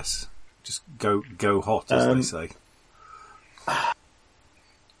 Yes, just go hot, as they say.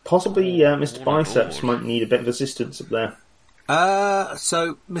 Possibly Mr. Biceps might need a bit of assistance up there.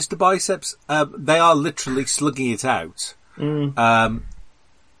 So, Mr. Biceps, they are literally slugging it out.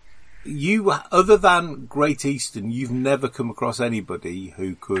 You, other than Great Eastern, you've never come across anybody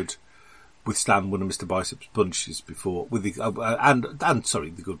who could withstand one of Mr. Biceps' punches before, with the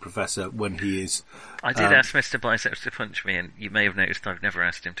the good professor, when he is. I did ask Mr. Biceps to punch me, and you may have noticed I've never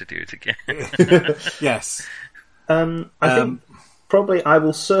asked him to do it again. Yes. I think probably I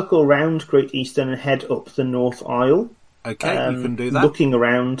will circle around Great Eastern and head up the North Aisle. Okay, you can do that. Looking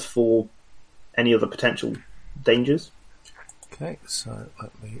around for any other potential dangers. Okay, so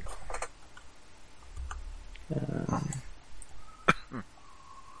let me.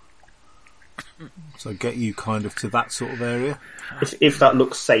 So get you kind of to that sort of area. If that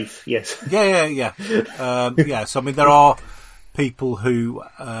looks safe, yes. Yeah. So I mean, there are people who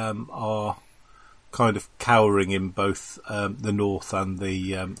are kind of cowering in both the north and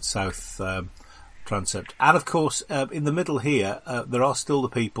the south transept, and of course, in the middle here, there are still the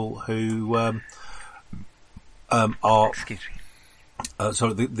people who are. Excuse me.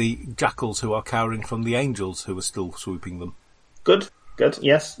 The jackals who are cowering from the angels who are still swooping them. Good.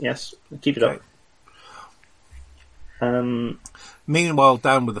 Yes. Keep it up. Meanwhile,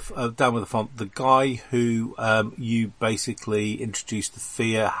 down with the font, the guy who you basically introduced to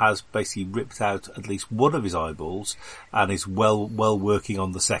fear has basically ripped out at least one of his eyeballs and is well working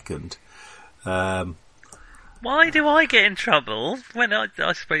on the second. Why do I get in trouble when I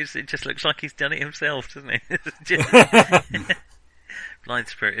suppose it just looks like he's done it himself, doesn't it? Blind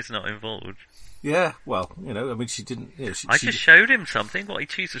Spirit is not involved. Yeah, well, I mean, she didn't. I just showed him something. What he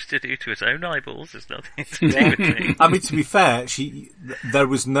chooses to do to his own eyeballs has nothing to do with me. I mean, to be fair, there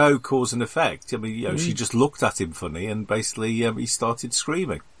was no cause and effect. I mean, she just looked at him funny, and basically, he started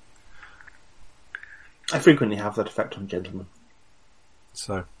screaming. I frequently have that effect on gentlemen.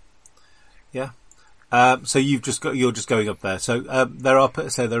 So, yeah. So you're just going up there. So there are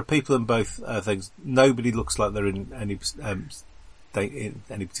people in both things. Nobody looks like they're in any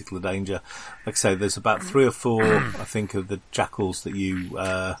particular danger. Like I say, there's about 3 or 4, I think, of the jackals that you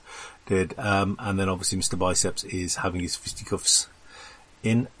did, and then obviously Mr. Biceps is having his fisticuffs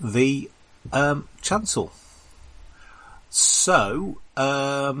in the chancel. So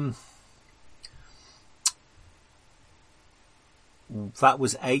that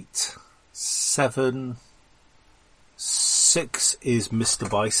was 8, 7, 6 is Mr.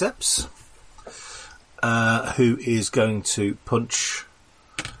 Biceps. Who is going to punch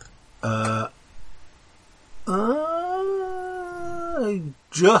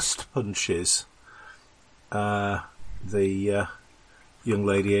just punches the young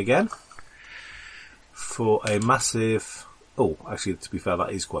lady again for a massive. Oh, actually, to be fair,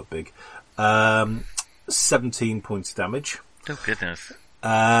 that is quite big. 17 points of damage. Oh goodness!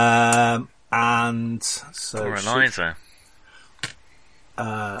 And so poor Eliza.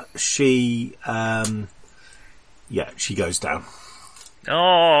 She goes down.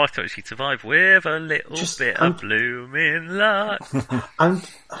 Oh, I thought she'd survive with a little bit of blooming luck. And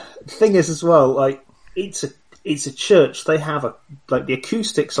the thing is, as well, like it's a church. They have the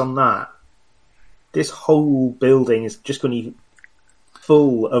acoustics on that. This whole building is just going to be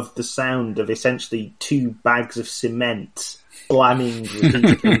full of the sound of essentially 2 bags of cement slamming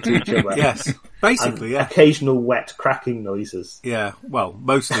repeatedly into each other. Yes. Basically, yeah. Occasional wet cracking noises. Yeah, well,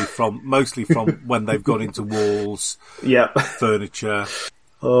 mostly from when they've gone into walls, yeah, furniture.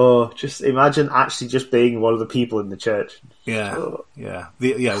 Oh, just imagine actually just being one of the people in the church. Yeah, Oh. yeah.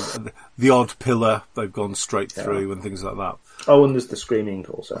 The odd pillar they've gone straight through and things like that. Oh, and there's the screaming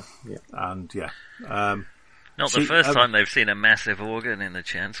also. Yeah. And Not the first time they've seen a massive organ in the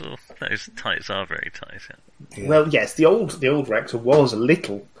chancel. Those tights are very tight. yeah. Well, yes, the old rector was a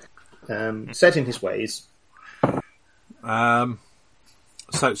little set in his ways. So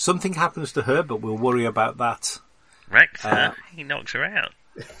something happens to her, but we'll worry about that. Rector, he knocks her out.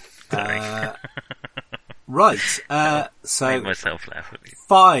 Right. So Made myself laugh at you.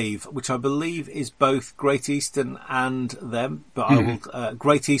 5, which I believe is both Great Eastern and them, but I will.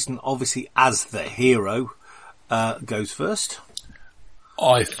 Great Eastern, obviously as the hero, goes first.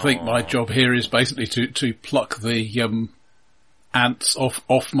 I think my job here is basically to pluck the ants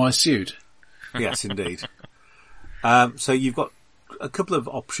off my suit. Yes, indeed. So you've got a couple of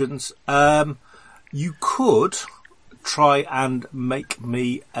options. You could try and make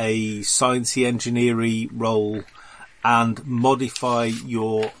me a sciencey engineering roll and modify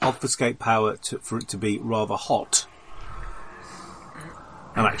your obfuscate power for it to be rather hot.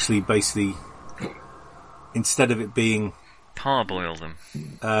 And actually, basically, instead of it being Parboil them.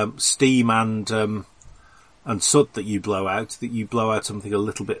 steam and soot that you blow out something a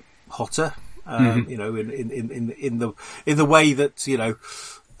little bit hotter. You know, in the way that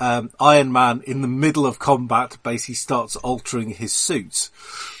Iron Man in the middle of combat basically starts altering his suit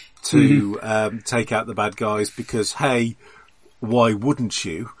to take out the bad guys because hey, why wouldn't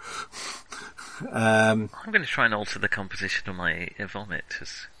you? I'm going to try and alter the composition of my vomit.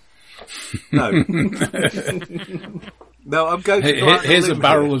 No, no, I'm going to. Here's a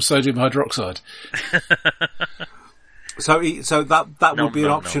barrel of sodium hydroxide. So that would be an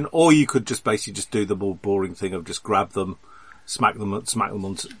No. option, or you could just basically just do the more boring thing of just grab them, smack them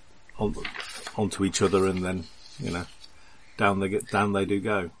onto each other, and then down they do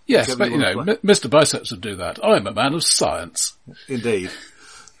go. Yes, Whichever but you want to play. Mr. Biceps would do that. I'm a man of science. Indeed.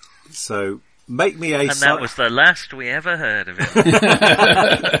 So make me a And that was the last we ever heard of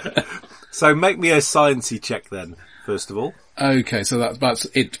it. so make me a sciencey check then. First of all, Okay, so that's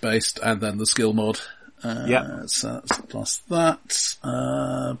int based, and then the skill mod. Yeah. So that's plus that,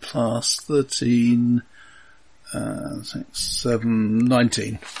 plus 13, 6, 7,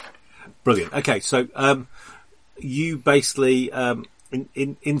 19. brilliant. Okay, so you basically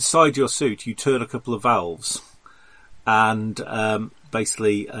inside your suit you turn a couple of valves, and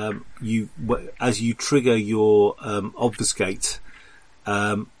basically as you trigger your obfuscate,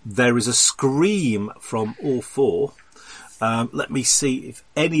 there is a scream from all 4. Let me see if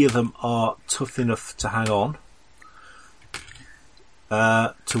any of them are tough enough to hang on.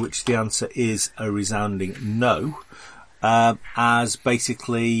 To which the answer is a resounding no. As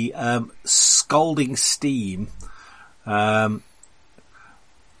basically scalding steam,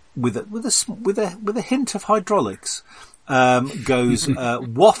 with a hint of hydraulics, goes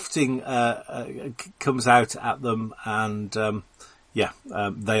wafting, comes out at them, and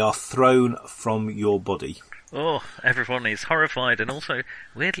they are thrown from your body. Oh, everyone is horrified and also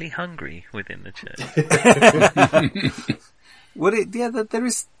weirdly hungry within the church. Well, there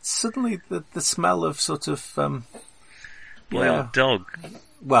is suddenly the smell of sort of Boiled dog.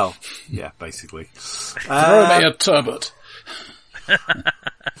 Well, yeah, basically. Throw me a turbot. Is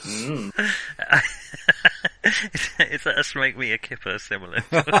that a Smake Me a Kipper similar?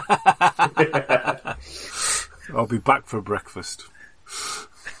 I'll be back for breakfast.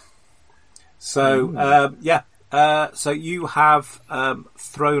 So, so you have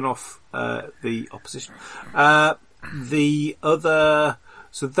thrown off the opposition. The other,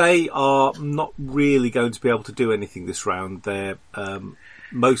 so they are not really going to be able to do anything this round. They're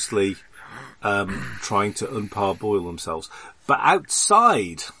mostly trying to unparboil themselves. But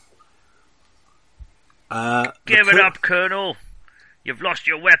outside, Give it up, Colonel. You've lost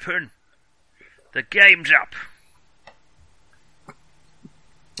your weapon. The game's up.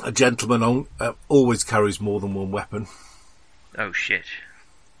 a gentleman always carries more than one weapon. Oh shit.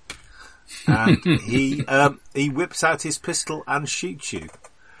 And he whips out his pistol and shoots you,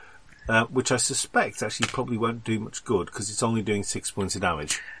 which I suspect actually probably won't do much good because it's only doing 6 points of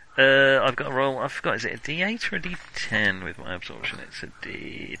damage. I've got a roll. I forgot. Is it a D8 or a D10 with my absorption? It's a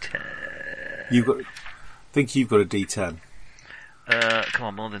D10. I think you've got a D10. Come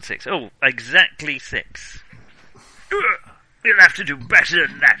on, more than 6. Oh, exactly 6. You'll have to do better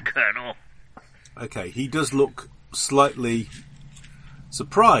than that, Colonel. Okay, he does look slightly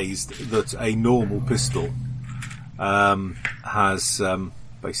surprised that a normal pistol has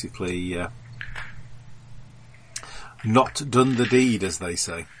basically not done the deed, as they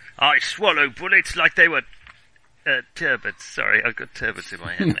say. I swallow bullets like they were Turbots. Sorry, I've got turbots in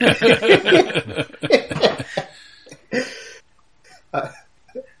my head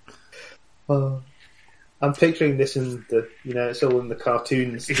now. I'm picturing this in the, it's all in the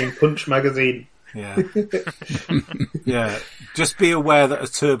cartoons in Punch magazine. Yeah. Yeah. Just be aware that a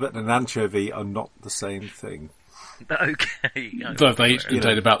turbot and an anchovy are not the same thing. Okay. Though they each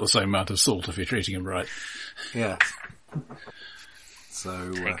contain about the same amount of salt if you're treating them right. Yeah.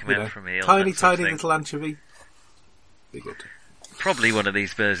 So, Take 'em out from eel, tiny, that sort of tiny thing. little anchovy. Be good. Probably one of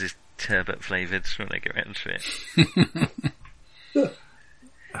these birds is turbot flavoured when they get around to it.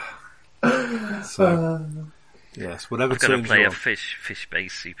 So, yes, whatever I've got to turns play you a on.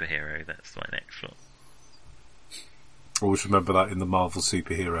 fish-based superhero. That's my next one. Always remember that in the Marvel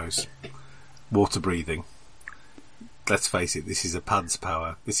superheroes. Water breathing. Let's face it, this is a pants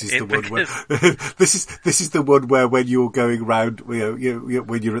power. This is the one where this is the one where when you're going round, when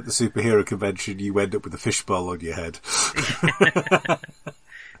you're at the superhero convention, you end up with a fishbowl on your head.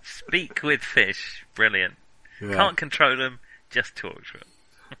 Speak with fish. Brilliant. Yeah. Can't control them, just talk to them.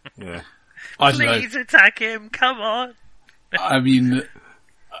 Yeah. I don't know. Please attack him, come on. I mean,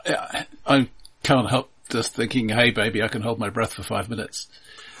 I can't help just thinking, hey baby, I can hold my breath for 5 minutes.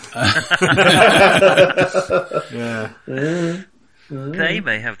 Yeah. They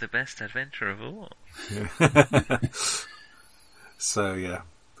may have the best adventure of all. So yeah.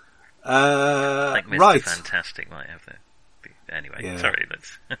 Like Mr. Right. Fantastic might have the anyway, Yeah. sorry,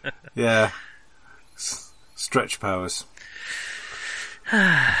 let's... Yeah. Stretch powers.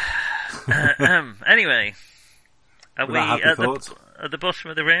 Anyway, are we Without happy at thoughts. the bottom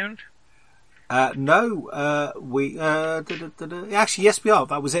of the round? No, we actually, yes, we are.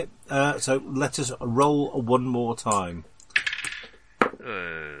 That was it. So let us roll one more time.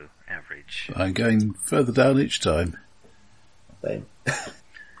 Average. I'm going further down each time. Same.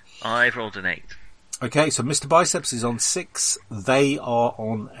 I've rolled an 8. Okay, so Mr. Biceps is on 6. They are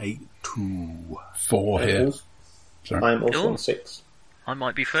on a 2. 4 here. Sorry. I'm also Oh. on 6. I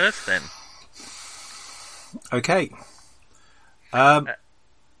might be first then. Okay.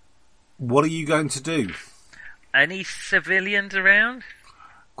 What are you going to do? Any civilians around?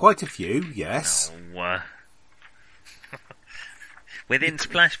 Quite a few, yes. Oh, within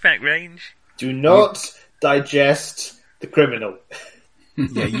splashback range? Do not digest the criminal.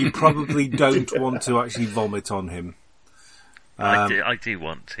 Yeah, you probably don't want to actually vomit on him. I do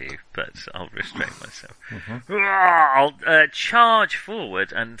want to, but I'll restrain myself. I'll charge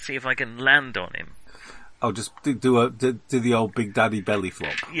forward and see if I can land on him. I'll just do the old Big Daddy belly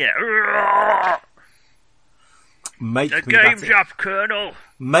flop. Yeah. Make The me game's that, up, Colonel.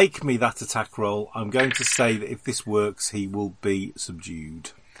 make me that attack roll. I'm going to say that if this works, he will be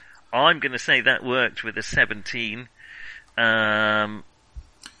subdued. I'm going to say that worked with a 17. That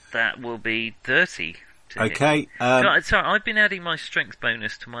will be 30. To hit. Okay. Sorry, I've been adding my strength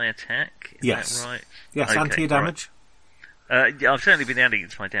bonus to my attack. Is Yes. that right? Yes, Okay, anti damage. Yeah, I've certainly been adding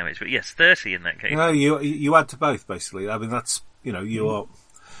it to my damage, but yes, 30 in that case. No, you add to both basically. I mean, that's you are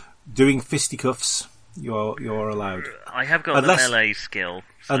doing fisticuffs. You're allowed. I have got Unless- the melee skill.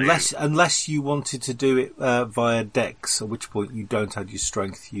 So Unless you wanted to do it via Dex, at which point you don't add your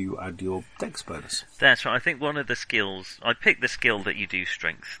strength, you add your Dex bonus. That's right. I think one of the skills... I picked the skill that you do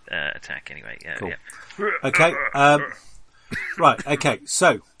strength attack anyway. Yeah, Cool. yeah. Okay. Right. Okay.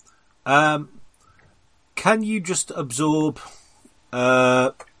 So, can you just absorb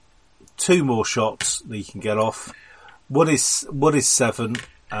 2 more shots that you can get off? One is 7,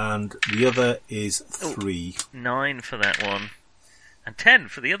 and the other is 3. 9 for that one. And 10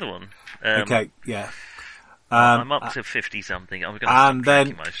 for the other one. Okay. Yeah. I'm up to 50-something. I'm going to And stop then,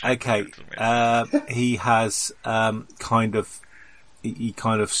 tracking my strength. okay, he has he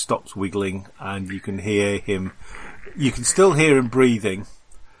kind of stops wiggling, and you can hear him. You can still hear him breathing,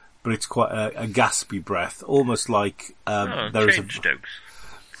 but it's quite a gaspy breath, almost like there is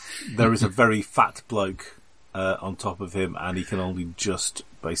a very fat bloke on top of him, and he can only just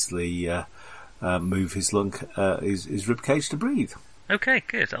basically move his his rib cage to breathe. Okay,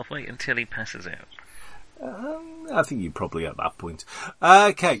 good. I'll wait until he passes out. I think you're probably at that point.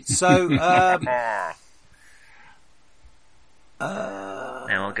 Okay, so Now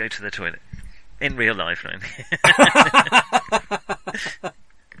I'll go to the toilet. In real life, right?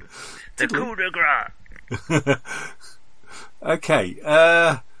 The coup de grace. okay,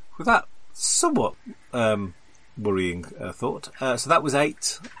 with that somewhat worrying thought. So that was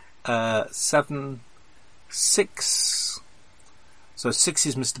 8, 7, 6. So 6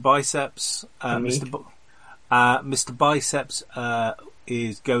 is Mr. Biceps. Mr. Biceps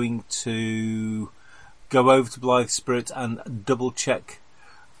is going to go over to Blithe Spirit and double check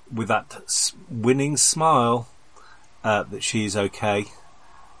with that winning smile that she is okay.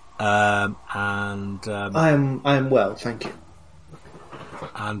 And I am well, thank you.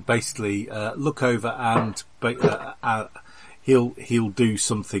 and basically look over and he'll do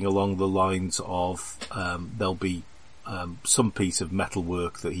something along the lines of there'll be some piece of metal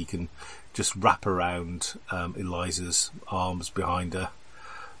work that he can just wrap around Eliza's arms behind her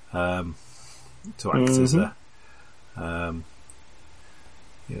to act as a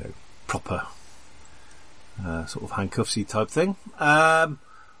proper sort of handcuffsy type thing.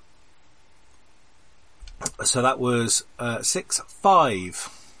 So that was 6, 5,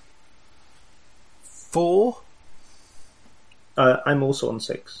 4. I'm also on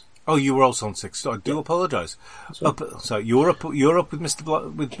 6. Oh, you were also on 6. I do apologise. So you're up with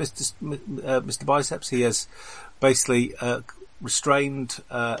Mr. Biceps. He has basically restrained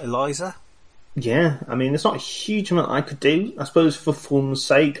Eliza. Yeah, I mean, there's not a huge amount I could do. I suppose for form's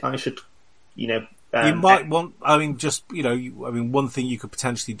sake, I should, you might want. I mean, one thing you could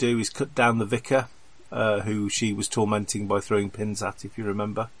potentially do is cut down the vicar, who she was tormenting by throwing pins at, if you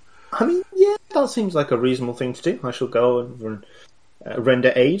remember. I mean, yeah, that seems like a reasonable thing to do. I shall go and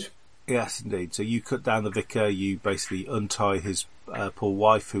render aid. Yes, indeed. So you cut down the vicar, you basically untie his poor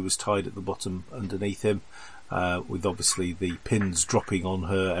wife, who was tied at the bottom underneath him, with obviously the pins dropping on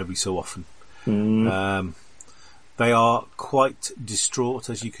her every so often. They are quite distraught,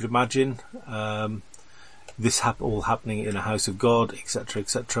 as you could imagine. This all happening in a house of God, etc.,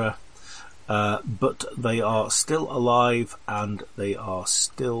 etc. But they are still alive and they are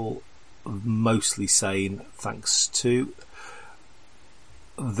still mostly sane, thanks to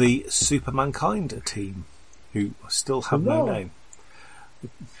the Supermankind team, who still have no name.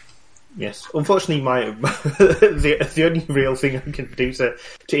 Yes, unfortunately, the only real thing I can do to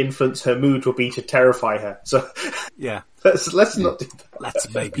influence her mood will be to terrify her. So yeah, let's not do that.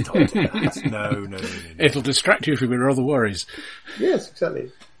 Let's maybe not do that. No. It'll distract you from your other worries. Yes,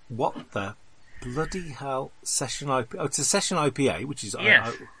 exactly. What the bloody hell? Session IPA? Oh, it's a Session IPA, which is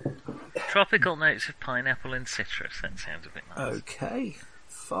yes. Tropical notes of pineapple and citrus. That sounds a bit nice. Okay,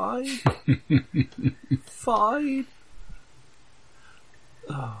 5. 5.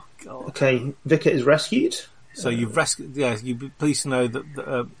 Oh God. Okay, Vicar is rescued. So you've rescued. Yeah, you'd be pleased to know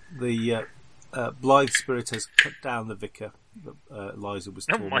that the Blythe Spirit has cut down the vicar that Eliza was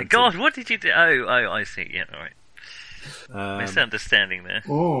tormenting. Oh my God! What did you do? Oh, I see. Yeah, all right. Misunderstanding there.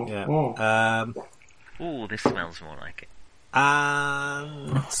 Oh. This smells more like it.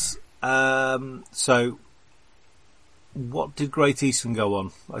 And so, what did Great Eastern go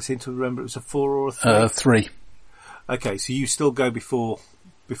on? I seem to remember it was a 4 or a 3. 3. Okay, so you still go before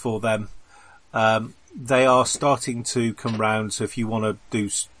them. They are starting to come round, so if you want to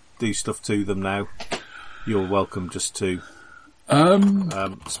do stuff to them now, you're welcome just to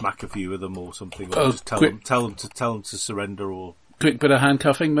smack a few of them or something, or just tell them to surrender, or quick bit of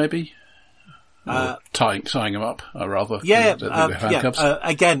handcuffing maybe. Tying them up, rather. Handcuffs.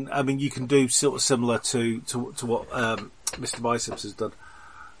 Again, I mean, you can do sort of similar to what Mr. Biceps has done.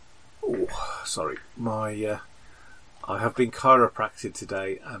 Oh, sorry, I have been chiropractic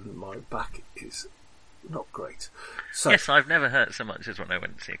today, and my back is not great. So, yes, I've never hurt so much as when I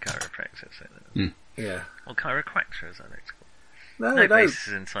went to see a chiropractor. So yeah, or chiropractor, as I like to call it. No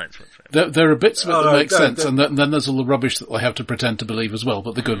basis in science whatsoever. There are bits of it that make sense, and then there's all the rubbish that they have to pretend to believe as well,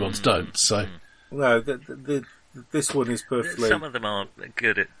 but the good ones don't. So no, this one is perfectly. Some of them are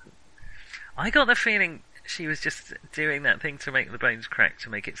good at. I got the feeling she was just doing that thing to make the bones crack, to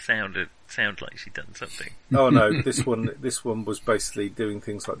make it sound like she'd done something. Oh no, this one was basically doing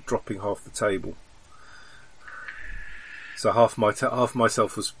things like dropping half the table. So half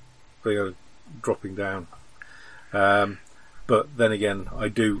myself was dropping down. But then again, I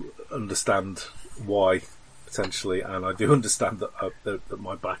do understand why, potentially, and I do understand that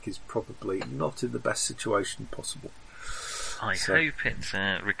my back is probably not in the best situation possible. I hope it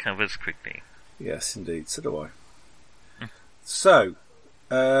recovers quickly. Yes, indeed. So do I. So,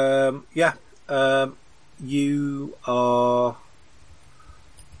 you are.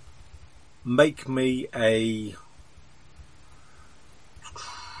 Make me a.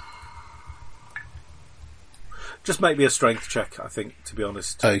 Just make me a strength check, I think, to be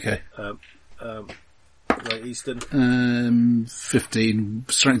honest. Okay. Great Eastern. 15.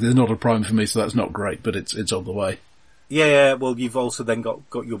 Strength is not a prime for me, so that's not great, but it's on the way. Yeah, well, you've also then got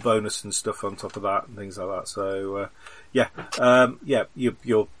your bonus and stuff on top of that and things like that. So, you're.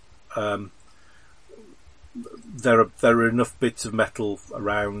 There are enough bits of metal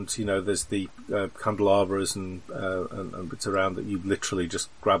around. You know, there's the candelabras and bits around that you literally just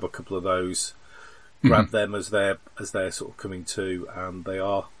grab a couple of those, grab them as they're sort of coming to, and they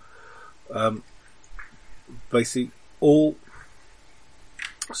are basically all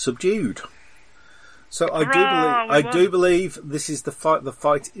subdued. So Hurrah, I do believe this is the fight. The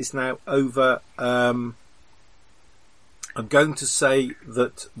fight is now over. I'm going to say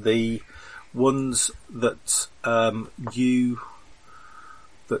that the ones that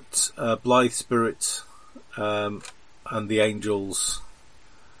Blythe Spirit and the angels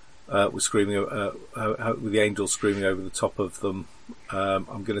were screaming, with the angels screaming over the top of them.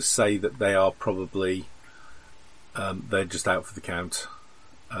 I'm going to say that they are probably they're just out for the count.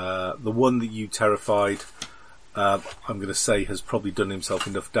 The one that you terrified, I'm going to say, has probably done himself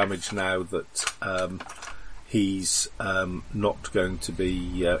enough damage now that he's not going to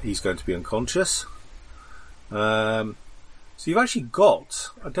be. He's going to be unconscious. So you've actually got.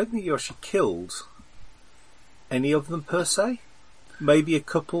 I don't think you actually killed any of them per se. Maybe a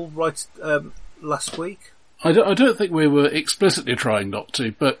couple right last week. I don't think we were explicitly trying not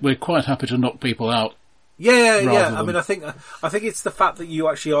to, but we're quite happy to knock people out. Yeah. I mean, I think it's the fact that you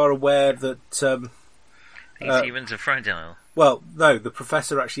actually are aware that these humans are fragile. Well, no, the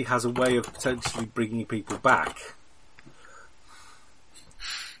professor actually has a way of potentially bringing people back.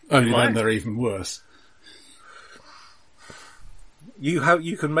 Only then they're even worse.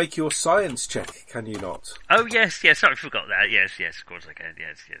 You can make your science check, can you not? Oh yes. Sorry, I forgot that. Yes, of course I can.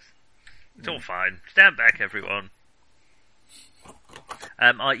 Yes. It's all fine. Stand back, everyone.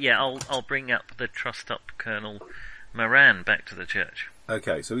 I'll bring up the trussed up Colonel Moran back to the church.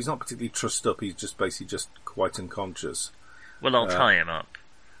 Okay, so he's not particularly trussed up. He's just basically just quite unconscious. Well, I'll tie him up.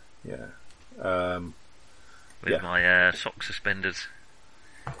 Yeah. With my sock suspenders.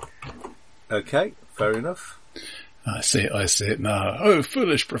 Okay, fair enough. I see it now. Oh,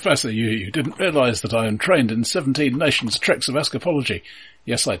 foolish professor, you didn't realise that I am trained in 17 nations' tricks of escapology.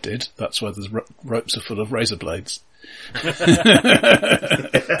 Yes, I did. That's why the ropes are full of razor blades.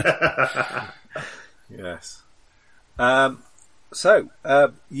 Yes. So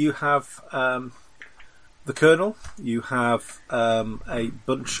you have the Colonel. You have a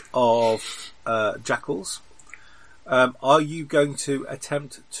bunch of jackals. Are you going to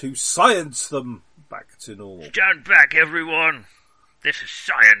attempt to science them back to normal? Stand back, everyone! This is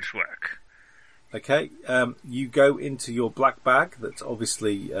science work. Okay. You go into your black bag that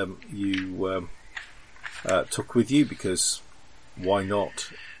obviously you took with you because why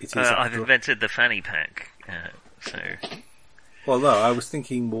not? It is. I've invented the fanny pack. So. Well, no, I was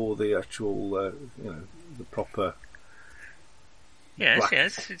thinking more the actual, the proper.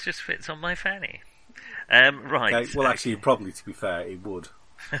 Yes, it just fits on my fanny. Right. Okay, well, actually, probably to be fair, it would.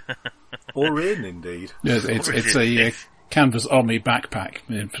 Or in, indeed. Yeah, it's a canvas army backpack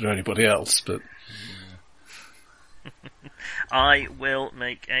for anybody else, but. I will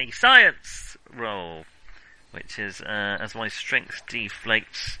make a science roll, which is as my strength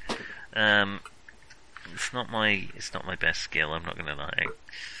deflates. It's not my best skill. I'm not going to lie.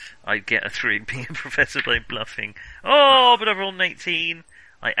 I get a 3 being a professor by bluffing. Oh, but I rolled an 18.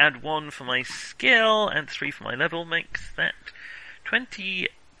 I add 1 for my skill and 3 for my level, makes that 22.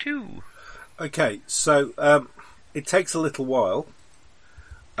 Okay, so it takes a little while,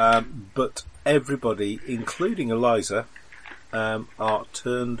 but everybody, including Eliza, are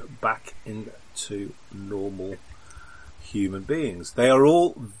turned back into normal human beings. They are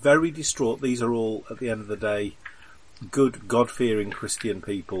all very distraught. These are all, at the end of the day, good, God-fearing Christian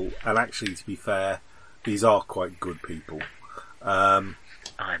people, and actually, to be fair, these are quite good people. I'm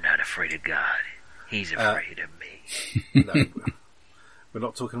not afraid of God. He's afraid of me. No, we're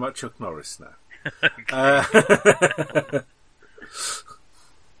not talking about Chuck Norris now.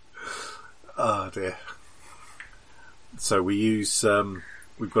 Oh dear. So we use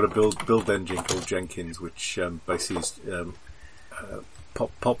we've got a build engine called Jenkins, which basically is,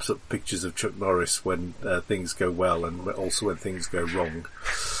 pops up pictures of Chuck Norris when things go well, and also when things go wrong.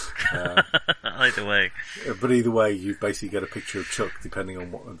 Either way, but either way, you basically get a picture of Chuck depending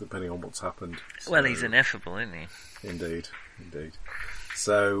on what's happened. So, well, he's ineffable, isn't he? Indeed.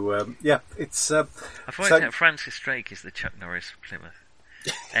 So it's. I've worked out Francis Drake is the Chuck Norris of Plymouth.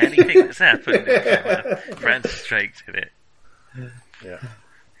 Anything that's happened, Francis Drake did it. Yeah.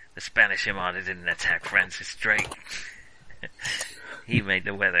 The Spanish Armada didn't attack Francis Drake. He made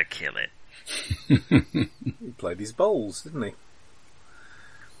the weather kill it. He played his bowls, didn't he?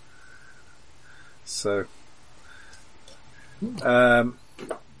 So,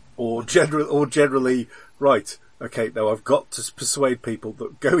 or generally, right? Okay, now I've got to persuade people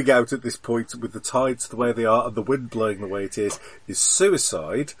that going out at this point with the tides the way they are and the wind blowing the way it is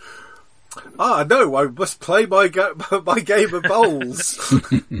suicide. No, I must play my game of bowls.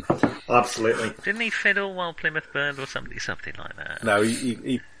 Absolutely. Didn't he fiddle while Plymouth burned or something like that? No,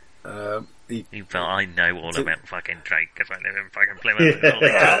 he I know all about fucking Drake because I live in fucking Plymouth.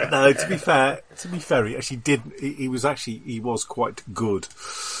 Yeah, no, to be fair, he actually did. He was quite good.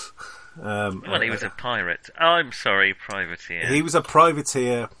 Well, he was a pirate. I'm sorry, privateer. He was a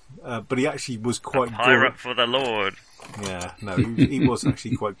privateer, but he actually was quite good. Pirate for the Lord. Yeah, no, he was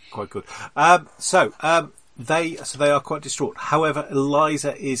actually quite good. So they are quite distraught. However,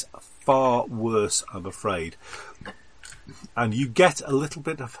 Eliza is far worse, I'm afraid. And you get a little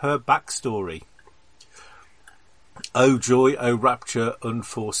bit of her backstory. Oh joy, oh rapture,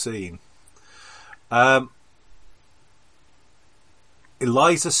 unforeseen.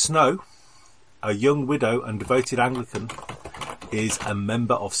 Eliza Snow, a young widow and devoted Anglican, is a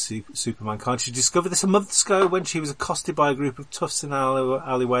member of Supermankind. She discovered this a month ago when she was accosted by a group of toughs in an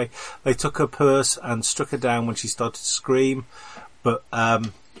alleyway. They took her purse and struck her down when she started to scream. But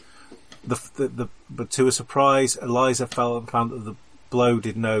but to her surprise, Eliza found that the blow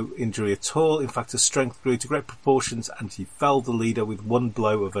did no injury at all. In fact, her strength grew to great proportions, and she felled the leader with one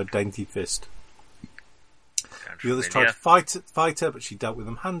blow of her dainty fist. The others tried to fight her, but she dealt with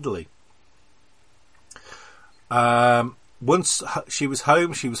them handily. Once she was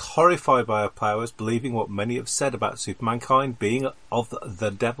home, she was horrified by her powers, believing what many have said about Supermankind being of the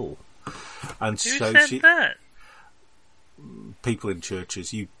devil. And Who so said that? People in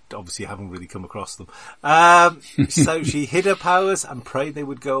churches, you obviously haven't really come across them. So she hid her powers and prayed they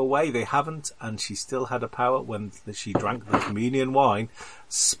would go away. They haven't, and she still had a power when she drank the communion wine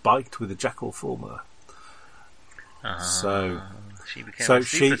spiked with a jackal formula. So she became a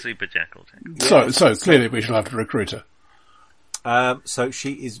super jackal. So clearly we shall have to recruit her. So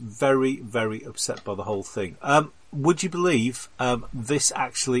she is very, very upset by the whole thing. Would you believe this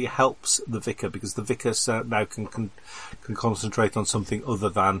actually helps the vicar, because the vicar now can concentrate on something other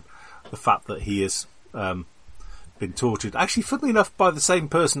than the fact that he has been tortured. Actually, funnily enough, by the same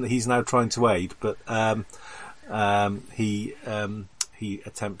person that he's now trying to aid, but he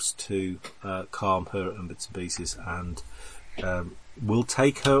attempts to calm her and bits and pieces, and will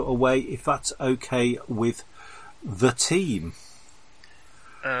take her away if that's okay with the team.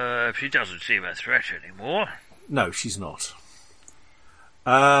 If she doesn't seem a threat anymore. No, she's not.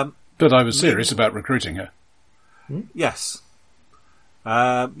 But I was serious about recruiting her. Yes.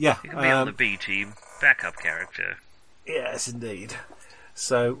 Yeah. You can be on the B team, backup character. Yes, indeed.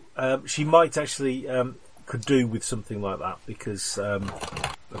 So she might actually could do with something like that, because, like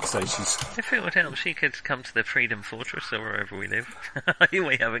I say, she's... If it would help, she could come to the Freedom Fortress or wherever we live.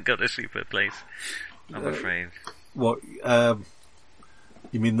 We haven't got a super place, I'm afraid. What?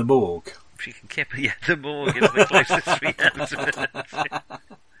 You mean the morgue? She can keep the morgue is the closest we have to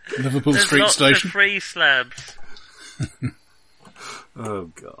it. Liverpool There's Street lots Station. of free slabs. Oh,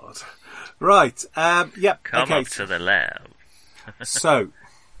 God. Right, yep. Come okay. up to the lab. So,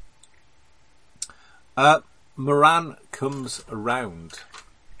 Moran comes around.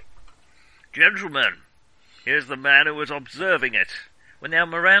 Gentlemen, here's the man who was observing it. Well, now,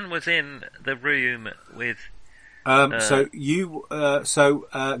 Moran was in the room with... So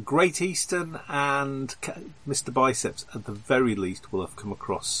Great Eastern and Mr. Biceps, at the very least, will have come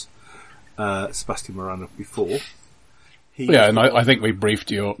across Sebastian Moran before. And I think we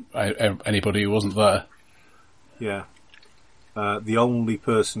briefed anybody who wasn't there. Yeah. The only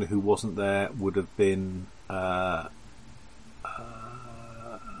person who wasn't there would have been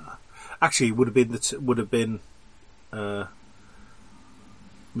actually would have been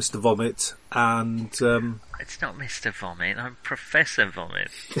Mr. Vomit and It's not Mr. Vomit, I'm Professor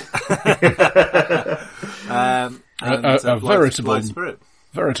Vomit. A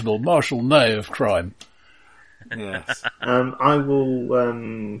veritable Marshal Ney of crime. Yes. I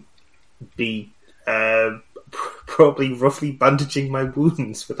will be probably roughly bandaging my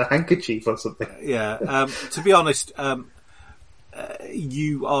wounds with a handkerchief or something. Yeah. To be honest,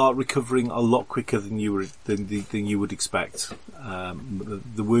 you are recovering a lot quicker than you would expect.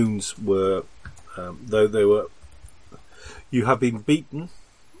 The wounds were, though they were, you have been beaten,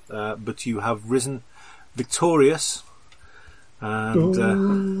 but you have risen victorious,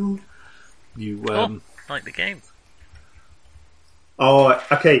 and you like the game. Oh,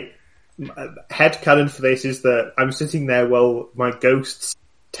 okay. Headcanon for this is that I'm sitting there while my ghosts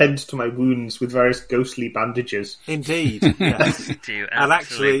tend to my wounds with various ghostly bandages. Indeed, yes. Do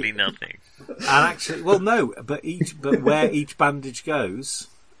absolutely nothing. And actually, well, no, but where each bandage goes,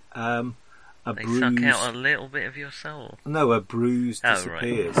 they bruise suck out a little bit of your soul. No, a bruise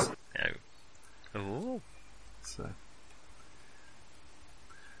disappears. Right. Oh. Ooh. So,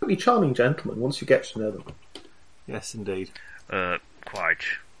 Pretty charming gentlemen once you get to know them. yes, indeed. Quite.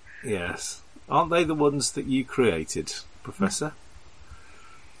 Yes, aren't they the ones that you created, Professor?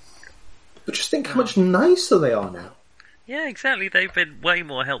 But just think how much nicer they are now. Yeah, exactly. They've been way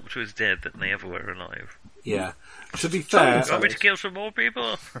more help to us dead than they ever were alive. Yeah. To be fair... Want me to kill some more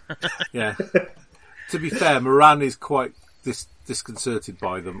people? Yeah. To be fair, Moran is quite disconcerted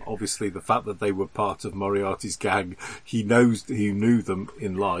by them. Obviously, the fact that they were part of Moriarty's gang, he knew them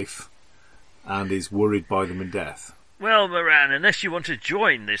in life, and is worried by them in death. Well, Moran, unless you want to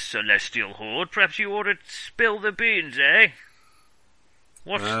join this celestial horde, perhaps you ought to spill the beans, eh?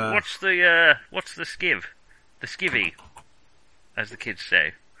 What's the skiv? The skivvy, as the kids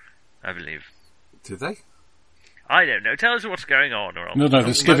say, I believe. Do they? I don't know. Tell us what's going on. No, the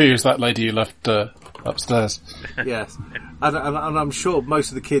skivvy is that lady you left upstairs. Yes. And I'm sure most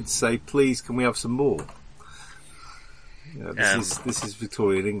of the kids say, please, can we have some more? Yeah, this is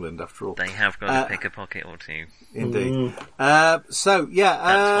Victorian England, after all. They have got to pick a pocket or two. Indeed. That's why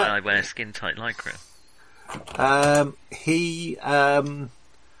I wear skin-tight lycra. He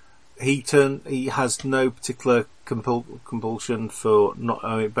has no particular compulsion for not.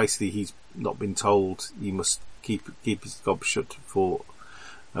 I mean, basically, he's not been told he must keep his gob shut for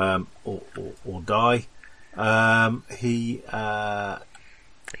or die. He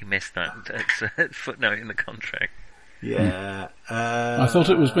missed that footnote in the contract. Yeah. I thought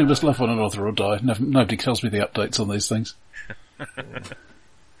it was we must love one another or die. Nobody tells me the updates on these things.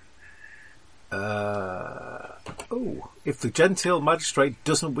 If the genteel magistrate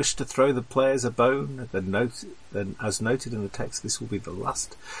doesn't wish to throw the players a bone, then as noted in the text, this will be the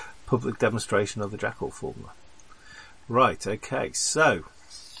last public demonstration of the Jackal formula. Right, okay, so...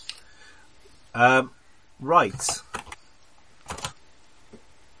 right.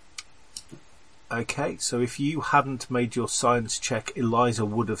 Okay, so if you hadn't made your science check, Eliza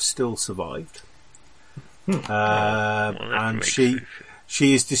would have still survived. And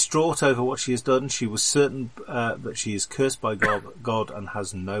she is distraught over what she has done. She was certain that she is cursed by God and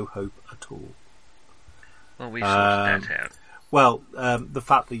has no hope at all. Well, we sorted that out. Well, the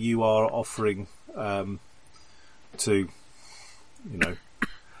fact that you are offering to,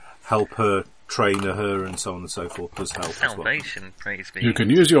 help her, train her, and so on and so forth does help as well. Salvation, praise be. You can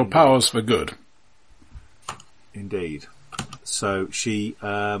use your powers for good. Indeed. So she...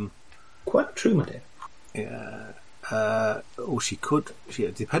 quite true, my dear. Yeah. Or she could,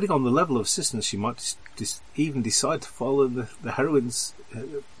 depending on the level of assistance, she might even decide to follow the heroine's,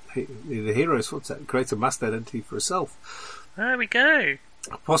 the hero's footsteps, create a masked identity for herself. There we go.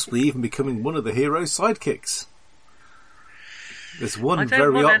 Possibly even becoming one of the hero's sidekicks. There's one I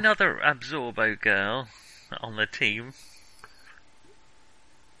don't want another Absorbo girl on the team.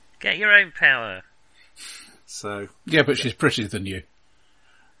 Get your own power. So yeah, but she's prettier than you.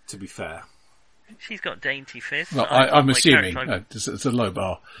 To be fair. She's got dainty fists. Well, I'm assuming it's a low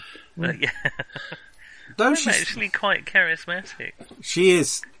bar. Yeah. Though she's actually quite charismatic. She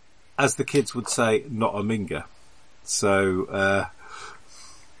is, as the kids would say, not a minger. So,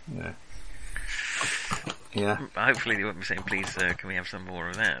 yeah. Hopefully they won't be saying, please sir, can we have some more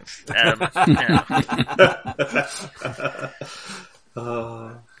of that?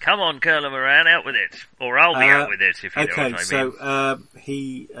 Come on, Colonel Moran, out with it. Or I'll be out with it, if you know what I mean. Okay, so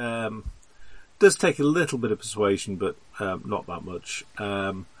he does take a little bit of persuasion, but not that much.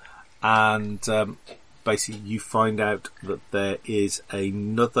 And basically you find out that there is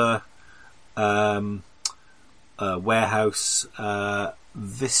another warehouse,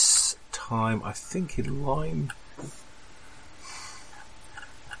 this time I think in Lyme.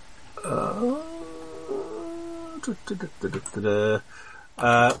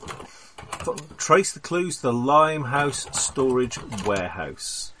 Trace the clues to the Limehouse Storage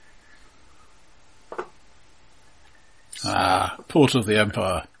Warehouse. Port of the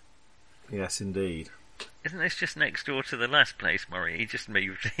Empire. Yes, indeed. Isn't this just next door to the last place, Murray? He just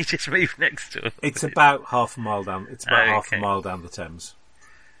moved next door. It's about half a mile down. It's about half a mile down the Thames.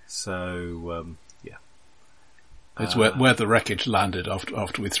 So, yeah. It's where the wreckage landed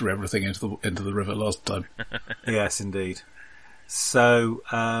after we threw everything into the river last time. Yes, indeed. So,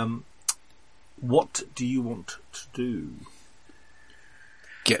 what do you want to do?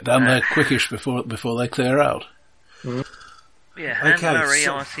 Get down there quickish before they clear out. Yeah, hand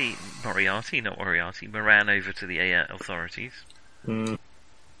Moran over to the authorities.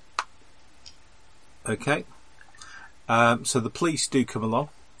 Okay. So the police do come along.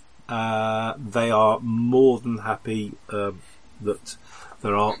 They are more than happy that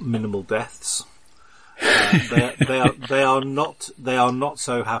there are minimal deaths. They are not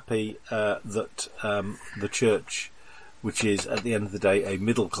so happy that the church, which is at the end of the day a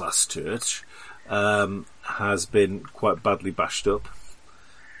middle class church, has been quite badly bashed up.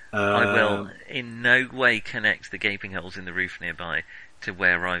 I will in no way connect the gaping holes in the roof nearby to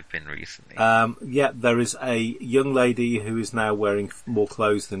where I've been recently. Yeah, there is a young lady who is now wearing more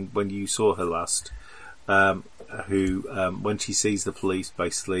clothes than when you saw her last, who, when she sees the police,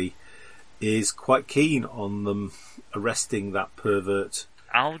 basically is quite keen on them arresting that pervert.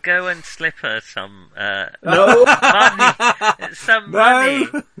 I'll go and slip her some No, money.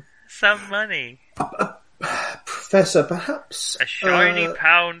 Some money. Professor, perhaps A shiny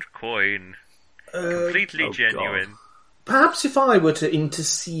pound coin. Completely oh genuine. God. perhaps if I were to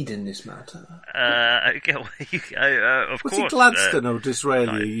intercede in this matter. Okay, of Was course. it Gladstone or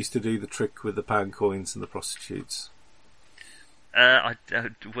Disraeli who used to do the trick with the pound coins and the prostitutes?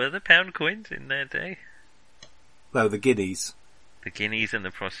 Were the pound coins in their day? No, the guineas. The guineas and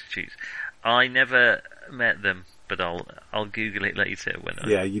the prostitutes. I never met them, but I'll Google it later when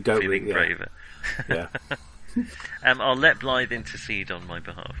I'm you don't feeling really, braver. Yeah. I'll let Blythe intercede on my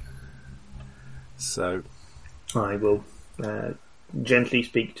behalf. So, I will gently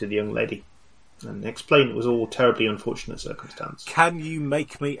speak to the young lady and explain it was all terribly unfortunate circumstance. can you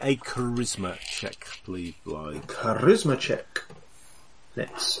make me a charisma check, please, Blythe? Charisma check.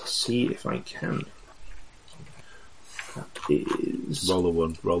 Let's see if I can. That is... Roll a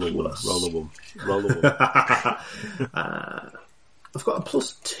one, roll a one, Plus. roll a one, roll a one. I've got a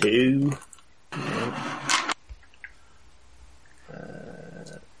 +2.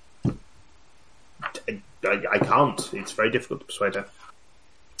 I can't. It's very difficult to persuade her.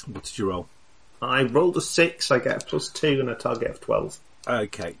 What did you roll? I rolled a 6, I get a +2 and a target of 12.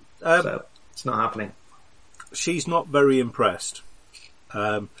 Okay. So, it's not happening. She's not very impressed.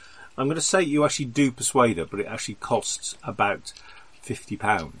 I'm going to say you actually do persuade her, but it actually costs about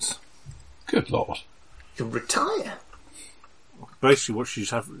 £50. Good Lord. You can retire. Basically,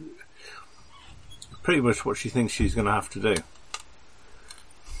 pretty much what she thinks she's going to have to do.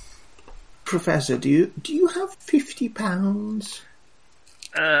 Professor, do you have £50?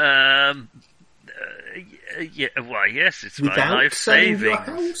 Yeah, well, yes, it's Without my life selling your savings.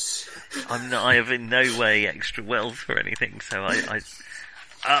 house? I have in no way extra wealth or anything, so I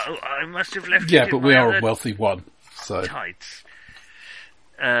must have left. Yeah, it in but we my are other a wealthy one, so... tights.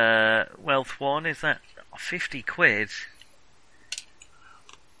 Wealth one, is that 50 quid?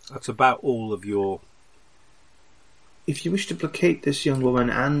 That's about all of your... If you wish to placate this young woman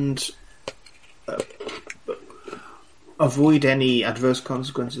and avoid any adverse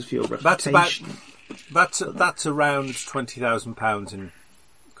consequences for your That's reputation... That's around £20,000 in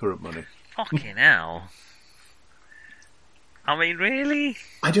current money. Fucking hell. I mean, really?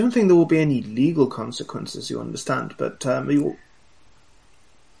 I don't think there will be any legal consequences, you understand, but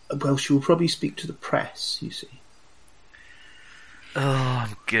she will probably speak to the press, you see. Oh,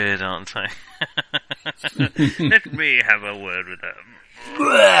 I'm good, aren't I? Let me have a word with them.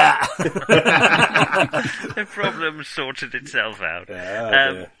 The problem sorted itself out.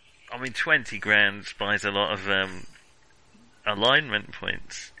 I mean, 20 grand buys a lot of alignment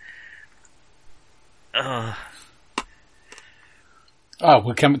points. Oh,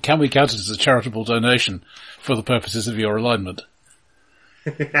 well, can we count it as a charitable donation for the purposes of your alignment?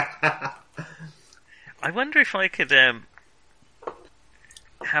 I wonder if I could have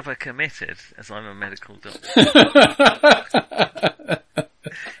her committed, as I'm a medical doctor.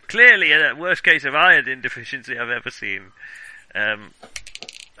 Clearly, a worst case of iodine deficiency I've ever seen. I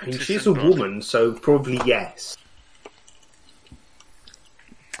mean, she's a woman, so probably yes.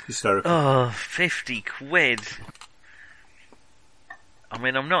 Hysterical. Oh, 50 quid. I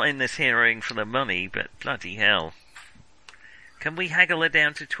mean, I'm not in this hearing for the money, but bloody hell. Can we haggle her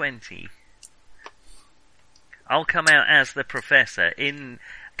down to 20? I'll come out as the professor in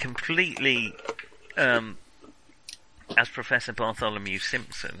completely, as Professor Bartholomew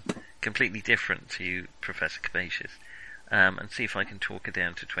Simpson, completely different to Professor Capacious. And see if I can talk her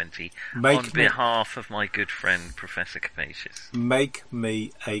down to 20 on behalf of my good friend Professor Capacious. Make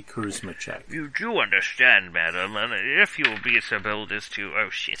me a charisma check. You do understand, madam, and if you will be so bold as to... Oh,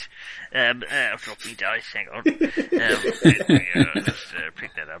 shit. I'll drop me dice, hang on. Just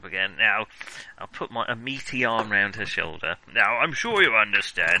pick that up again. Now, I'll put a meaty arm round her shoulder. Now, I'm sure you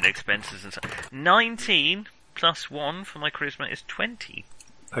understand expenses and so... 19 plus 1 for my charisma is 20.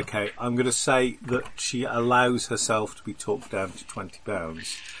 Okay, I'm going to say that she allows herself to be talked down to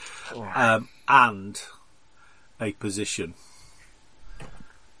 £20, and a position.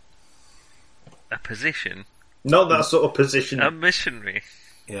 A position? Not that sort of position. A missionary.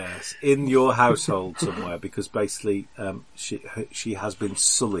 Yes, in your household somewhere, because basically she has been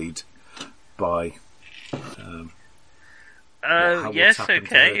sullied by. Yes, happened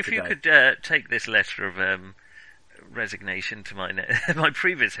to okay. her If you today. could take this letter of resignation to my my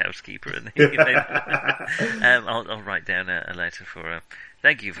previous housekeeper, and I'll write down a letter for her.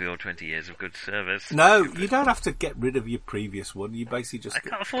 Thank you for your 20 years of good service. No, you don't have to get rid of your previous one. You basically just... I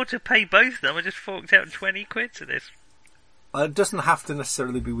can't afford to pay both of them. I just forked out 20 quid to this. It doesn't have to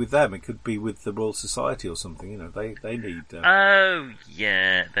necessarily be with them. It could be with the Royal Society or something. You know, they need... oh,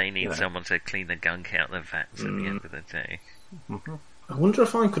 yeah. They need someone to clean the gunk out the vats at the end of the day. Mm-hmm. I wonder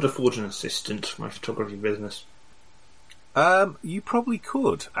if I could afford an assistant for my photography business. You probably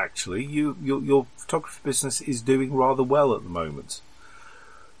could, actually. Your photography business is doing rather well at the moment.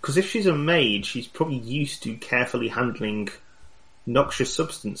 Because if she's a maid, she's probably used to carefully handling noxious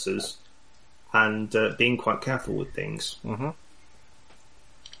substances and being quite careful with things. Mm-hmm.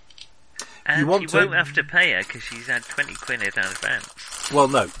 And you won't have to pay her because she's had 20 quid in advance. Well,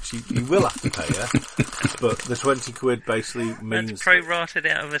 no, you will have to pay her, but the 20 quid basically means... That's prorated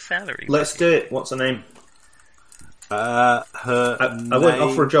out of her salary. Let's do it. What's her name? I won't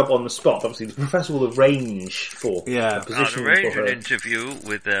offer a job on the spot. Obviously, the professor will arrange for a position I'll arrange for her. an interview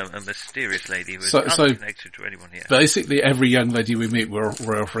with a mysterious lady who is unconnected to anyone here. Basically, every young lady we meet,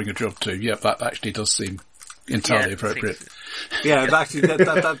 we're offering a job to. Yep, that actually does seem entirely appropriate. Yeah, actually,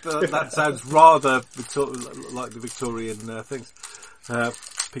 that sounds rather like the Victorian things.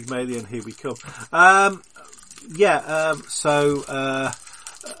 Pygmalion, here we come.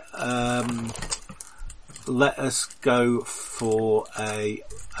 Let us go for a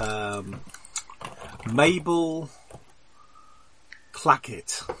Mabel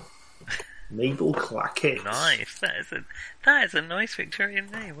Clackett. Mabel Clackett. Nice. That is a nice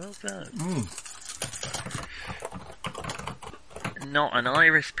Victorian name. Well done. Not an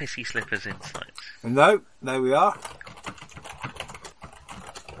Iris Pissy Slippers insight. No, there we are.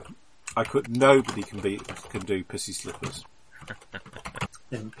 Nobody can do Pissy Slippers.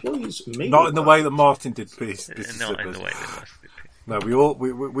 Employees Mabel Not in the way that Martin did Pissy Not Slippers. in the way that Martin did Pissy. No,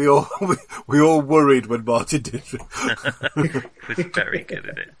 we all worried when Martin did it. He was very good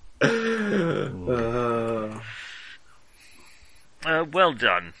at it. Well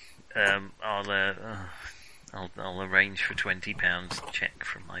done. I'll arrange for £20 cheque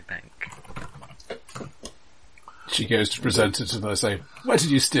from my bank. She goes to present it and they say, "Where did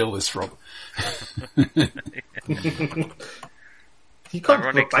you steal this from?" You can't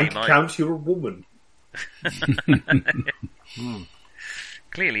have a bank account, you're a woman.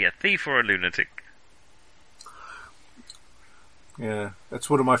 Clearly a thief or a lunatic. Yeah, that's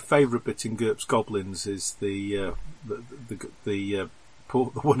one of my favourite bits in GURPS Goblins is the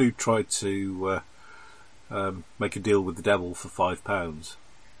one who tried to make a deal with the devil for £5.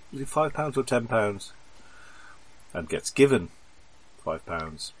 Was it £5 or £10? And gets given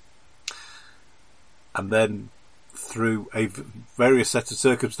 £5. And then through a various set of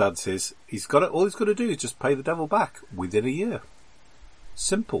circumstances, all he's got to do is just pay the devil back within a year.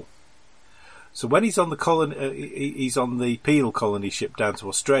 Simple. So when he's on the he's on the penal colony ship down to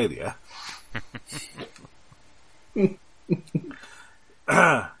Australia.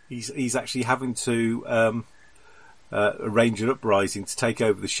 He's actually having to arrange an uprising to take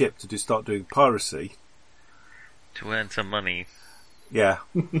over the ship to start doing piracy to earn some money. Yeah.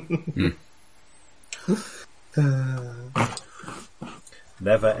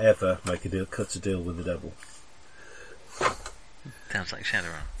 Never ever make a deal, cut a deal with the devil. Sounds like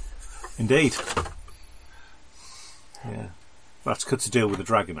Shadowrun. Indeed. Yeah. That's cut a deal with the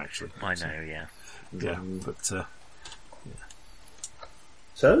dragon, actually. I know, yeah. Yeah, but yeah.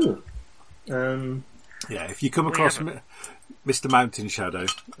 So, yeah, if you come across Mr. Mountain Shadow,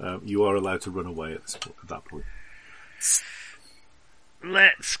 you are allowed to run away at that point.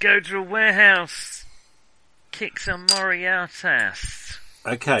 Let's go to a warehouse. Kick some Moriartas.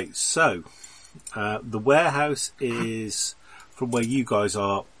 Okay, so the warehouse is from where you guys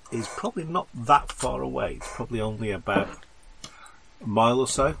are is probably not that far away. It's probably only about a mile or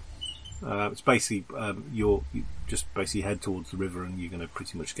so. It's basically you just basically head towards the river and you're going to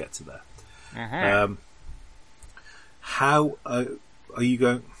pretty much get to there. Uh-huh. How are you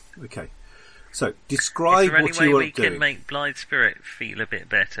going? Okay, so describe what you are doing. Is there any way we can make Blythe Spirit feel a bit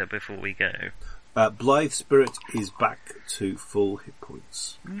better before we go? Blythe Spirit is back to full hit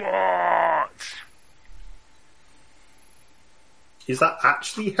points. What? Is that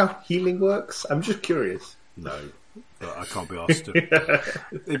actually how healing works? I'm just curious. No, but I can't be asked to.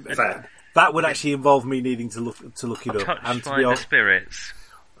 That would actually involve me needing to look it up. Touched and to by be the honest, spirits.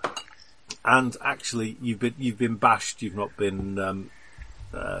 And actually, you've been bashed. You've not been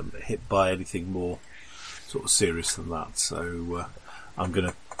hit by anything more sort of serious than that. So I'm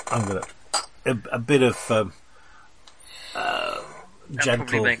gonna a bit of That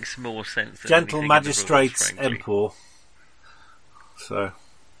probably makes more sense than gentle anything in the rules, magistrates frankly. empor. So,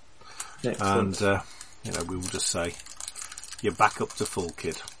 Excellent. and we will just say, you're back up to full,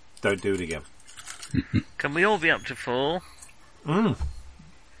 kid. Don't do it again. Can we all be up to full? I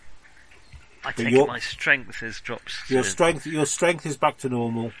take your- it my strength has dropped. Your strength is back to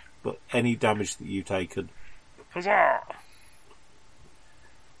normal, but any damage that you've taken. Huzzah!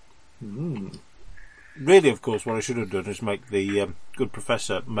 Really, of course, what I should have done is make the good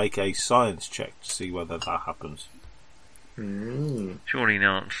professor make a science check to see whether that happens. Surely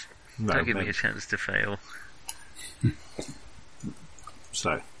not. No, Don't give no. me a chance to fail.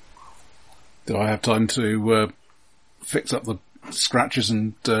 So, Do I have time to fix up the scratches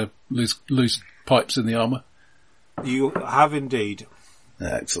and loose pipes in the armour? you have indeed.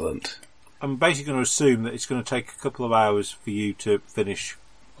 Excellent. I'm basically going to assume that it's going to take a couple of hours for you to finish,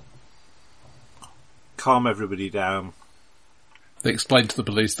 calm everybody down. They explain to the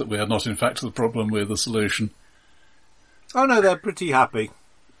police that we are not in fact the problem, we're the solution. Oh no, they're pretty happy.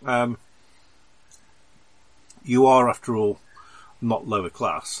 You are, after all, not lower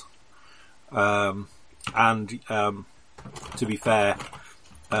class. And to be fair,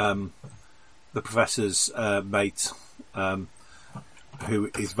 the professor's mate,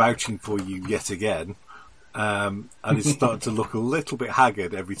 who is vouching for you yet again, and is starting to look a little bit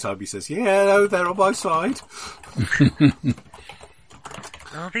haggard every time he says, "Yeah, no, they're on my side."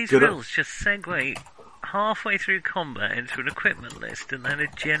 Oh, these Good rules just segue halfway through combat into an equipment list and then a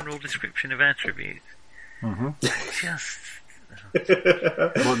general description of attributes. Just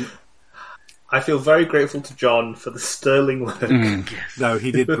Well, I feel very grateful to John for the sterling work. yes. no,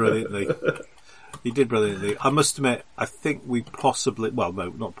 he did brilliantly. He did brilliantly. I must admit, I think we possibly, well, no,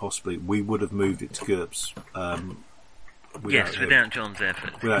 not possibly, we would have moved it to GURPS. Yes, him. without John's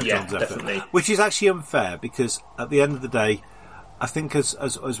effort. Without Yeah, John's effort. definitely. Which is actually unfair, because at the end of the day, I think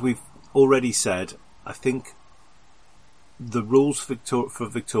as we've already said, I think the rules for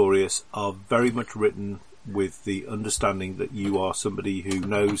Victorious are very much written with the understanding that you are somebody who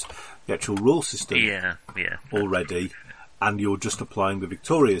knows the actual rule system Yeah. already, and you're just applying the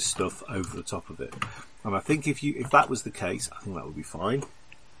Victorious stuff over the top of it. And I think if that was the case, I think that would be fine.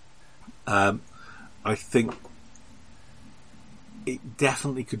 I think it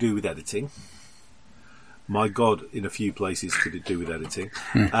definitely could do with editing. My God, in a few places could it do with editing.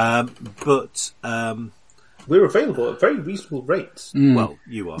 But We're available at very reasonable rates. well,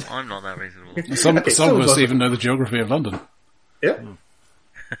 you are. I'm not that reasonable. Some Okay, some of us so- even know the geography of London. Yeah.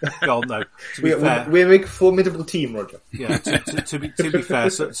 Oh no. To be fair, We make a formidable team, Roger. yeah. To be fair,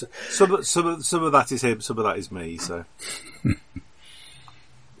 some of that is him, some of that is me. So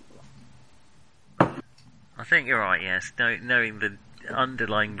I think you're right, yes. Knowing the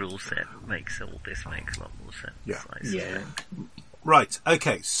underlying rule set makes a lot more sense. Yeah. I suspect. right,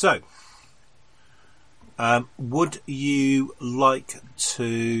 okay. So, would you like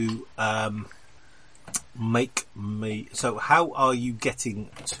to make me? So, how are you getting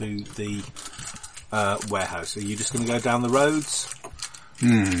to the warehouse? Are you just going to go down the roads?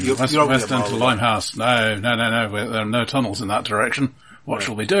 West only a end mile to away. Limehouse. No. There are no tunnels in that direction. What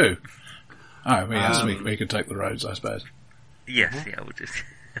shall we do? Oh, yes, we could take the roads, I suppose. Yes, yeah, I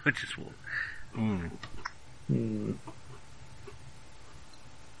would just walk.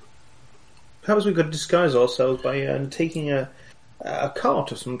 Perhaps we could disguise ourselves by taking a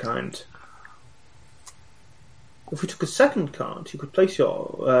cart of some kind. If we took a second cart, you could place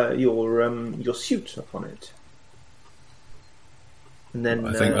your suit upon it. And then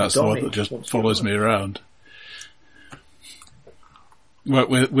I think that's the one Donny that just wants to- follows me around. Well,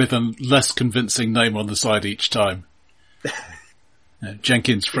 with a less convincing name on the side each time.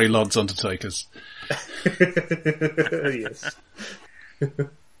 Jenkins Freelance Undertakers. Yes.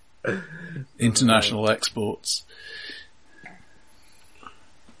 International exports.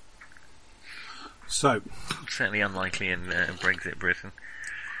 So, Certainly unlikely in Brexit Britain.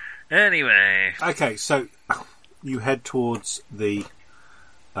 Anyway, okay, so you head towards the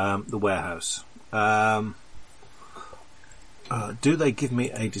warehouse. Do they give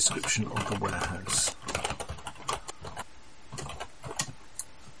me a description of the warehouse?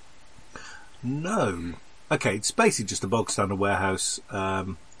 No. Okay, it's basically just a bog standard warehouse.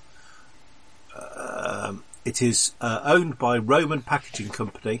 It is owned by Roman Packaging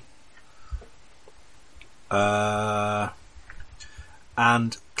Company.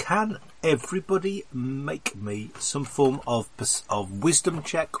 And can everybody make me some form of wisdom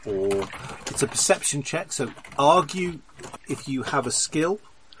check, or it's a perception check, so argue if you have a skill.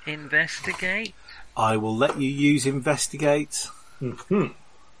 investigate. I will let you use investigate.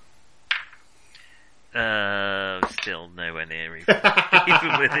 Still nowhere near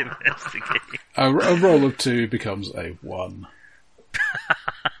even with investigating. A roll of 2 becomes a 1.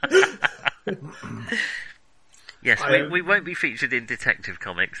 Yes, we won't be featured in Detective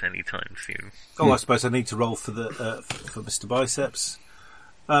Comics anytime soon. Oh, I suppose I need to roll for for Mr. Biceps,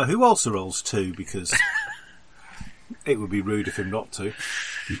 who also rolls 2 because it would be rude of him not to.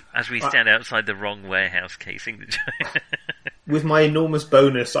 As we stand outside the wrong warehouse casing the giant. With my enormous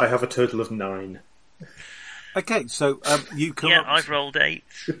bonus, I have a total of 9. Okay, so you come. Yeah, up I've rolled 8.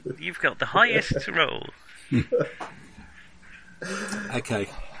 You've got the highest to roll. Okay,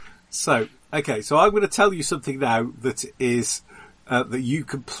 so I'm going to tell you something now that is that you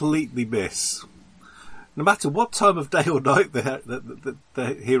completely miss. No matter what time of day or night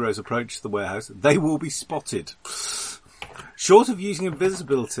the heroes approach the warehouse, they will be spotted. Short of using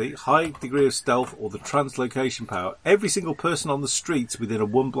invisibility, high degree of stealth, or the translocation power, every single person on the streets within a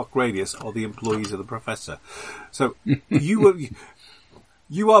 1-block radius are the employees of the Professor. So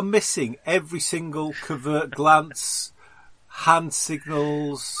you are missing every single covert glance, hand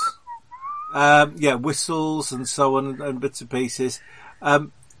signals, whistles and so on, and bits and pieces.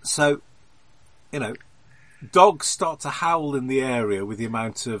 So, dogs start to howl in the area with the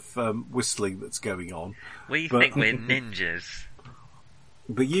amount of whistling that's going on. We think we're ninjas.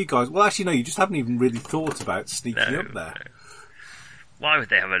 But you guys, well, actually, no, you just haven't even really thought about sneaking up there. No. Why would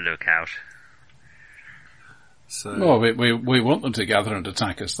they have a lookout? So, Well, we want them to gather and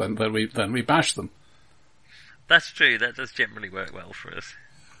attack us, then we bash them. That's true, that does generally work well for us.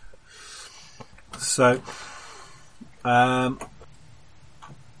 So,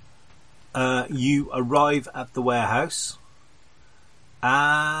 you arrive at the warehouse,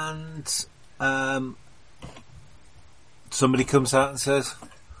 and somebody comes out and says,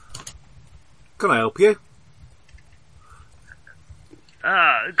 "Can I help you?"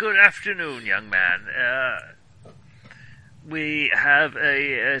 Good afternoon, young man. We have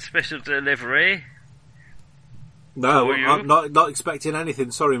a special delivery. No, For you? I'm not expecting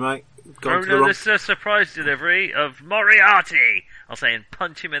anything. Sorry, mate. Gone to the wrong... This is a surprise delivery of Moriarty. I'll say and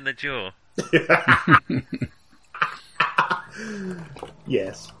punch him in the jaw.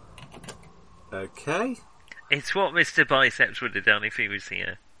 Yes. Okay. It's what Mr. Biceps would have done if he was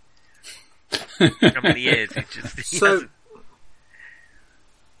here. How many years? He So, hasn't-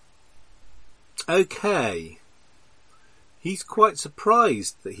 okay. He's quite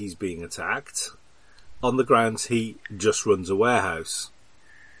surprised that he's being attacked on the grounds he just runs a warehouse.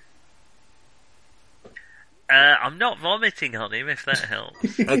 I'm not vomiting on him, if that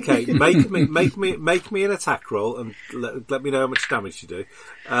helps. Okay, make me an attack roll and let me know how much damage you do.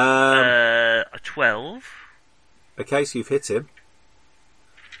 12. Okay, so you've hit him.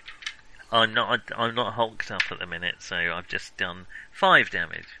 I'm not hulked up at the minute, so I've just done 5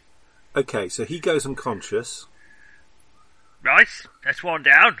 damage. Okay, so he goes unconscious. Right, that's one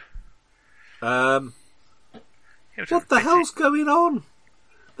down. What the hell's going on?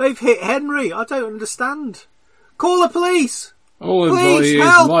 They've hit Henry. I don't understand. Call the police. All Please, employees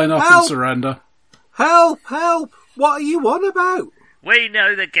help, line up help. and surrender. Help! What are you on about? We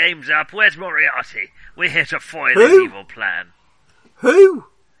know the game's up. Where's Moriarty? We're here to foil Who? his evil plan. Who?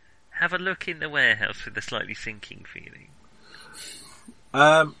 Have a look in the warehouse with a slightly sinking feeling.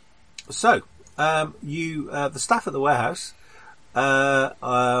 The staff at the warehouse are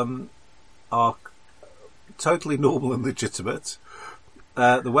totally normal and legitimate.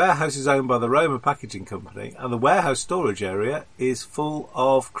 The warehouse is owned by the Roma Packaging Company, and the warehouse storage area is full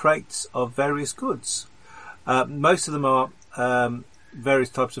of crates of various goods. Most of them are various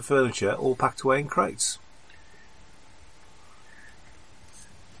types of furniture, all packed away in crates.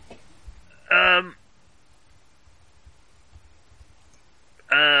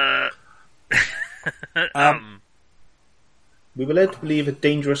 We were led to believe a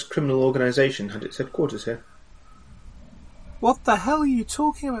dangerous criminal organisation had its headquarters here. What the hell are you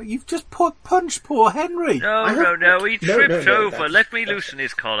talking about? You've just punched poor Henry. No, he tripped over. Let me loosen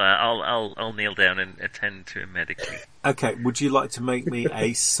his collar. I'll kneel down and attend to him medically. Okay, would you like to make me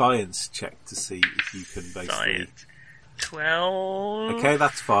a science check to see if you can basically... Science. 12. Okay,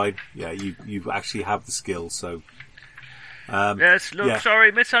 that's fine. Yeah, you actually have the skill, so... Yes, look, yeah.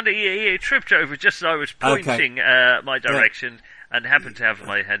 Sorry, he tripped over just as I was pointing my direction and happened to have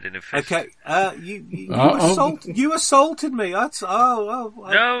my hand in a fist. Okay, you assaulted me. No.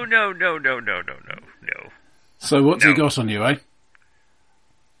 So what's he No. got on you, eh?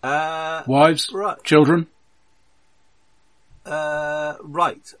 Uh, Wives? right. Children?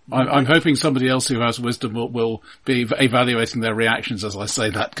 Right. I'm hoping somebody else who has wisdom will be evaluating their reactions as I say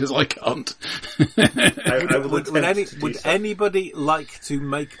that, because I can't. Would anybody like to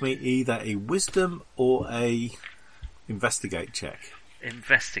make me either a wisdom or a investigate check?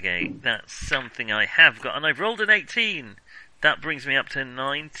 Investigate. That's something I have got, and I've rolled an 18. That brings me up to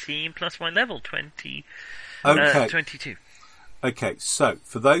 19 plus my level, 20. Okay. 22. Okay, so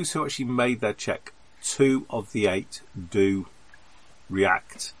for those who actually made their check, 2 of the 8 do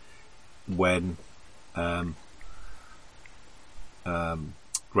react when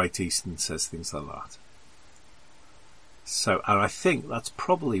Great Eastern says things like that. So, and I think that's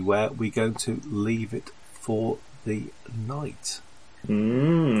probably where we're going to leave it for the night.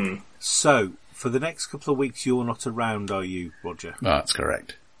 So, for the next couple of weeks, you're not around, are you, Roger? That's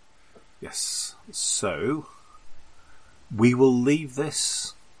correct. Yes. So, we will leave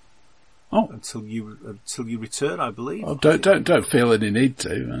this until you return, I believe. Oh, don't feel any need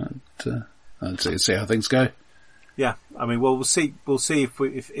to. And see how things go. Yeah, I mean, well, we'll see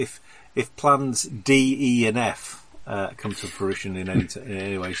if plans D, E, and F come to fruition in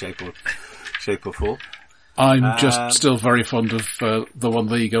any way, shape or form. I'm just still very fond of the one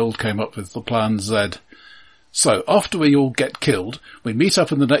Lee Gold came up with, the Plan Z. So, after we all get killed, we meet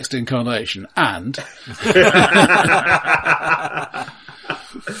up in the next incarnation, and...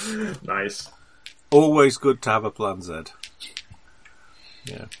 Nice. Always good to have a Plan Z.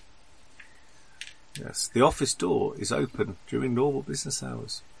 Yeah. Yes, the office door is open during normal business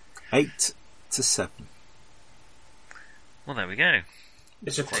hours. 8 to 7. Well, there we go.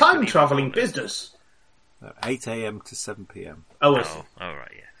 It's a time-travelling business. 8 a.m. to 7 p.m. Oh,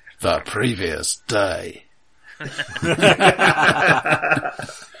 Right, yeah. The previous day.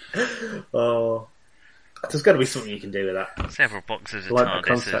 Oh, there's got to be something you can do with that. Several boxes of Like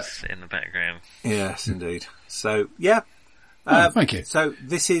the TARDISes concept. in the background. Yes, indeed. So, yeah. Thank you. So,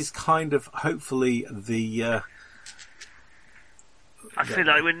 this is kind of, hopefully, the... I feel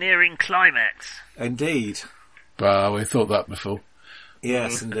like we're nearing climax. Indeed. Well, we thought that before.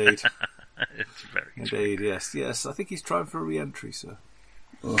 Yes, indeed. It's very Indeed, yes. Yes, I think he's trying for a re-entry, sir.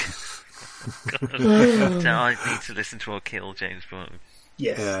 So I need to listen to or kill James Bond.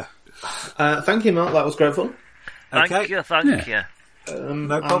 Yes. Yeah. Thank you, Mark. That was great fun. Thank Okay. you, thank you.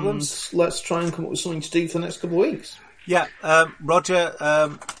 No problems. And let's try and come up with something to do for the next couple of weeks. Yeah, Roger,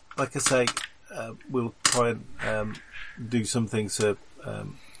 like I say, we'll try and do something to,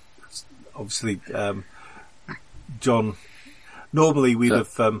 obviously, John, normally we'd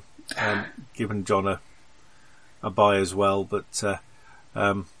have given John a buy as well, but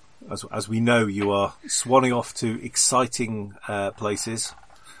as we know, you are swanning off to exciting places,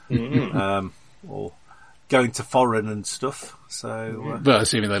 or going to foreign and stuff. So, But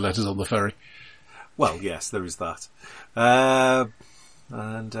assuming they let us on the ferry. well, yes, there is that,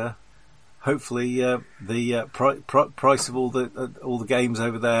 and hopefully the price of all the games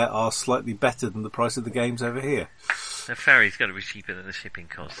over there are slightly better than the price of the games over here. The ferry's got to be cheaper than the shipping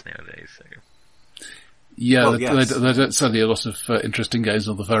costs nowadays. So. Yeah, Well, yes. they don't sell you a lot of interesting games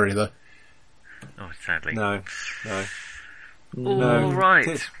on the ferry, though. Oh, sadly. No. All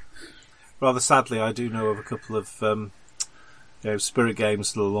right. Rather sadly, I do know of a couple of Spirit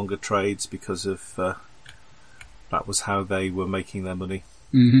Games, the longer trades, because of that was how they were making their money.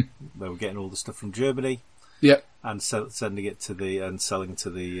 Mm-hmm. They were getting all the stuff from Germany Yep. and sending it and selling to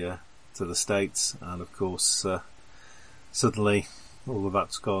the States, and of course suddenly all of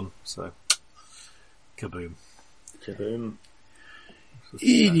that's gone. So kaboom. Kaboom.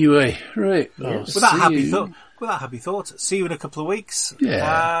 Anyway, right. With that happy thought, see you in a couple of weeks.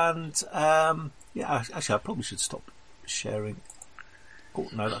 Yeah. And actually, I probably should stop sharing. Oh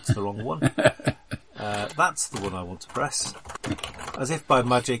no, that's the wrong one. That's the one I want to press. As if by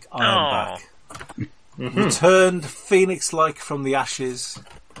magic, I am back. Returned phoenix-like from the ashes.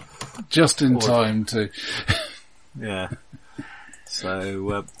 Just in time to... Yeah.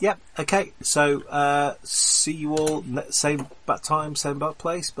 So, okay. So, see you all same bat time, same bat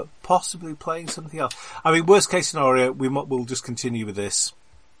place, but possibly playing something else. I mean, worst case scenario, we'll just continue with this.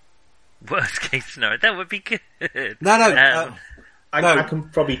 Worst case scenario, that would be good. No. I can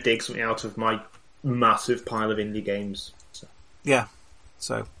probably dig something out of my massive pile of indie games. So. Yeah.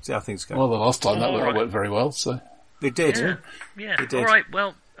 So, see how things go. Well, the last time that went very well, so... It did. Yeah. It did. All right.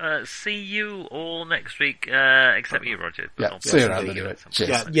 Well, see you all next week, except you, Roger. Yeah, I'll see you see around you anyway. at some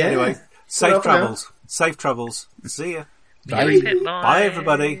Cheers. Yeah. Anyway, Well, safe travels. See ya. Bye. point. Bye,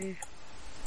 everybody.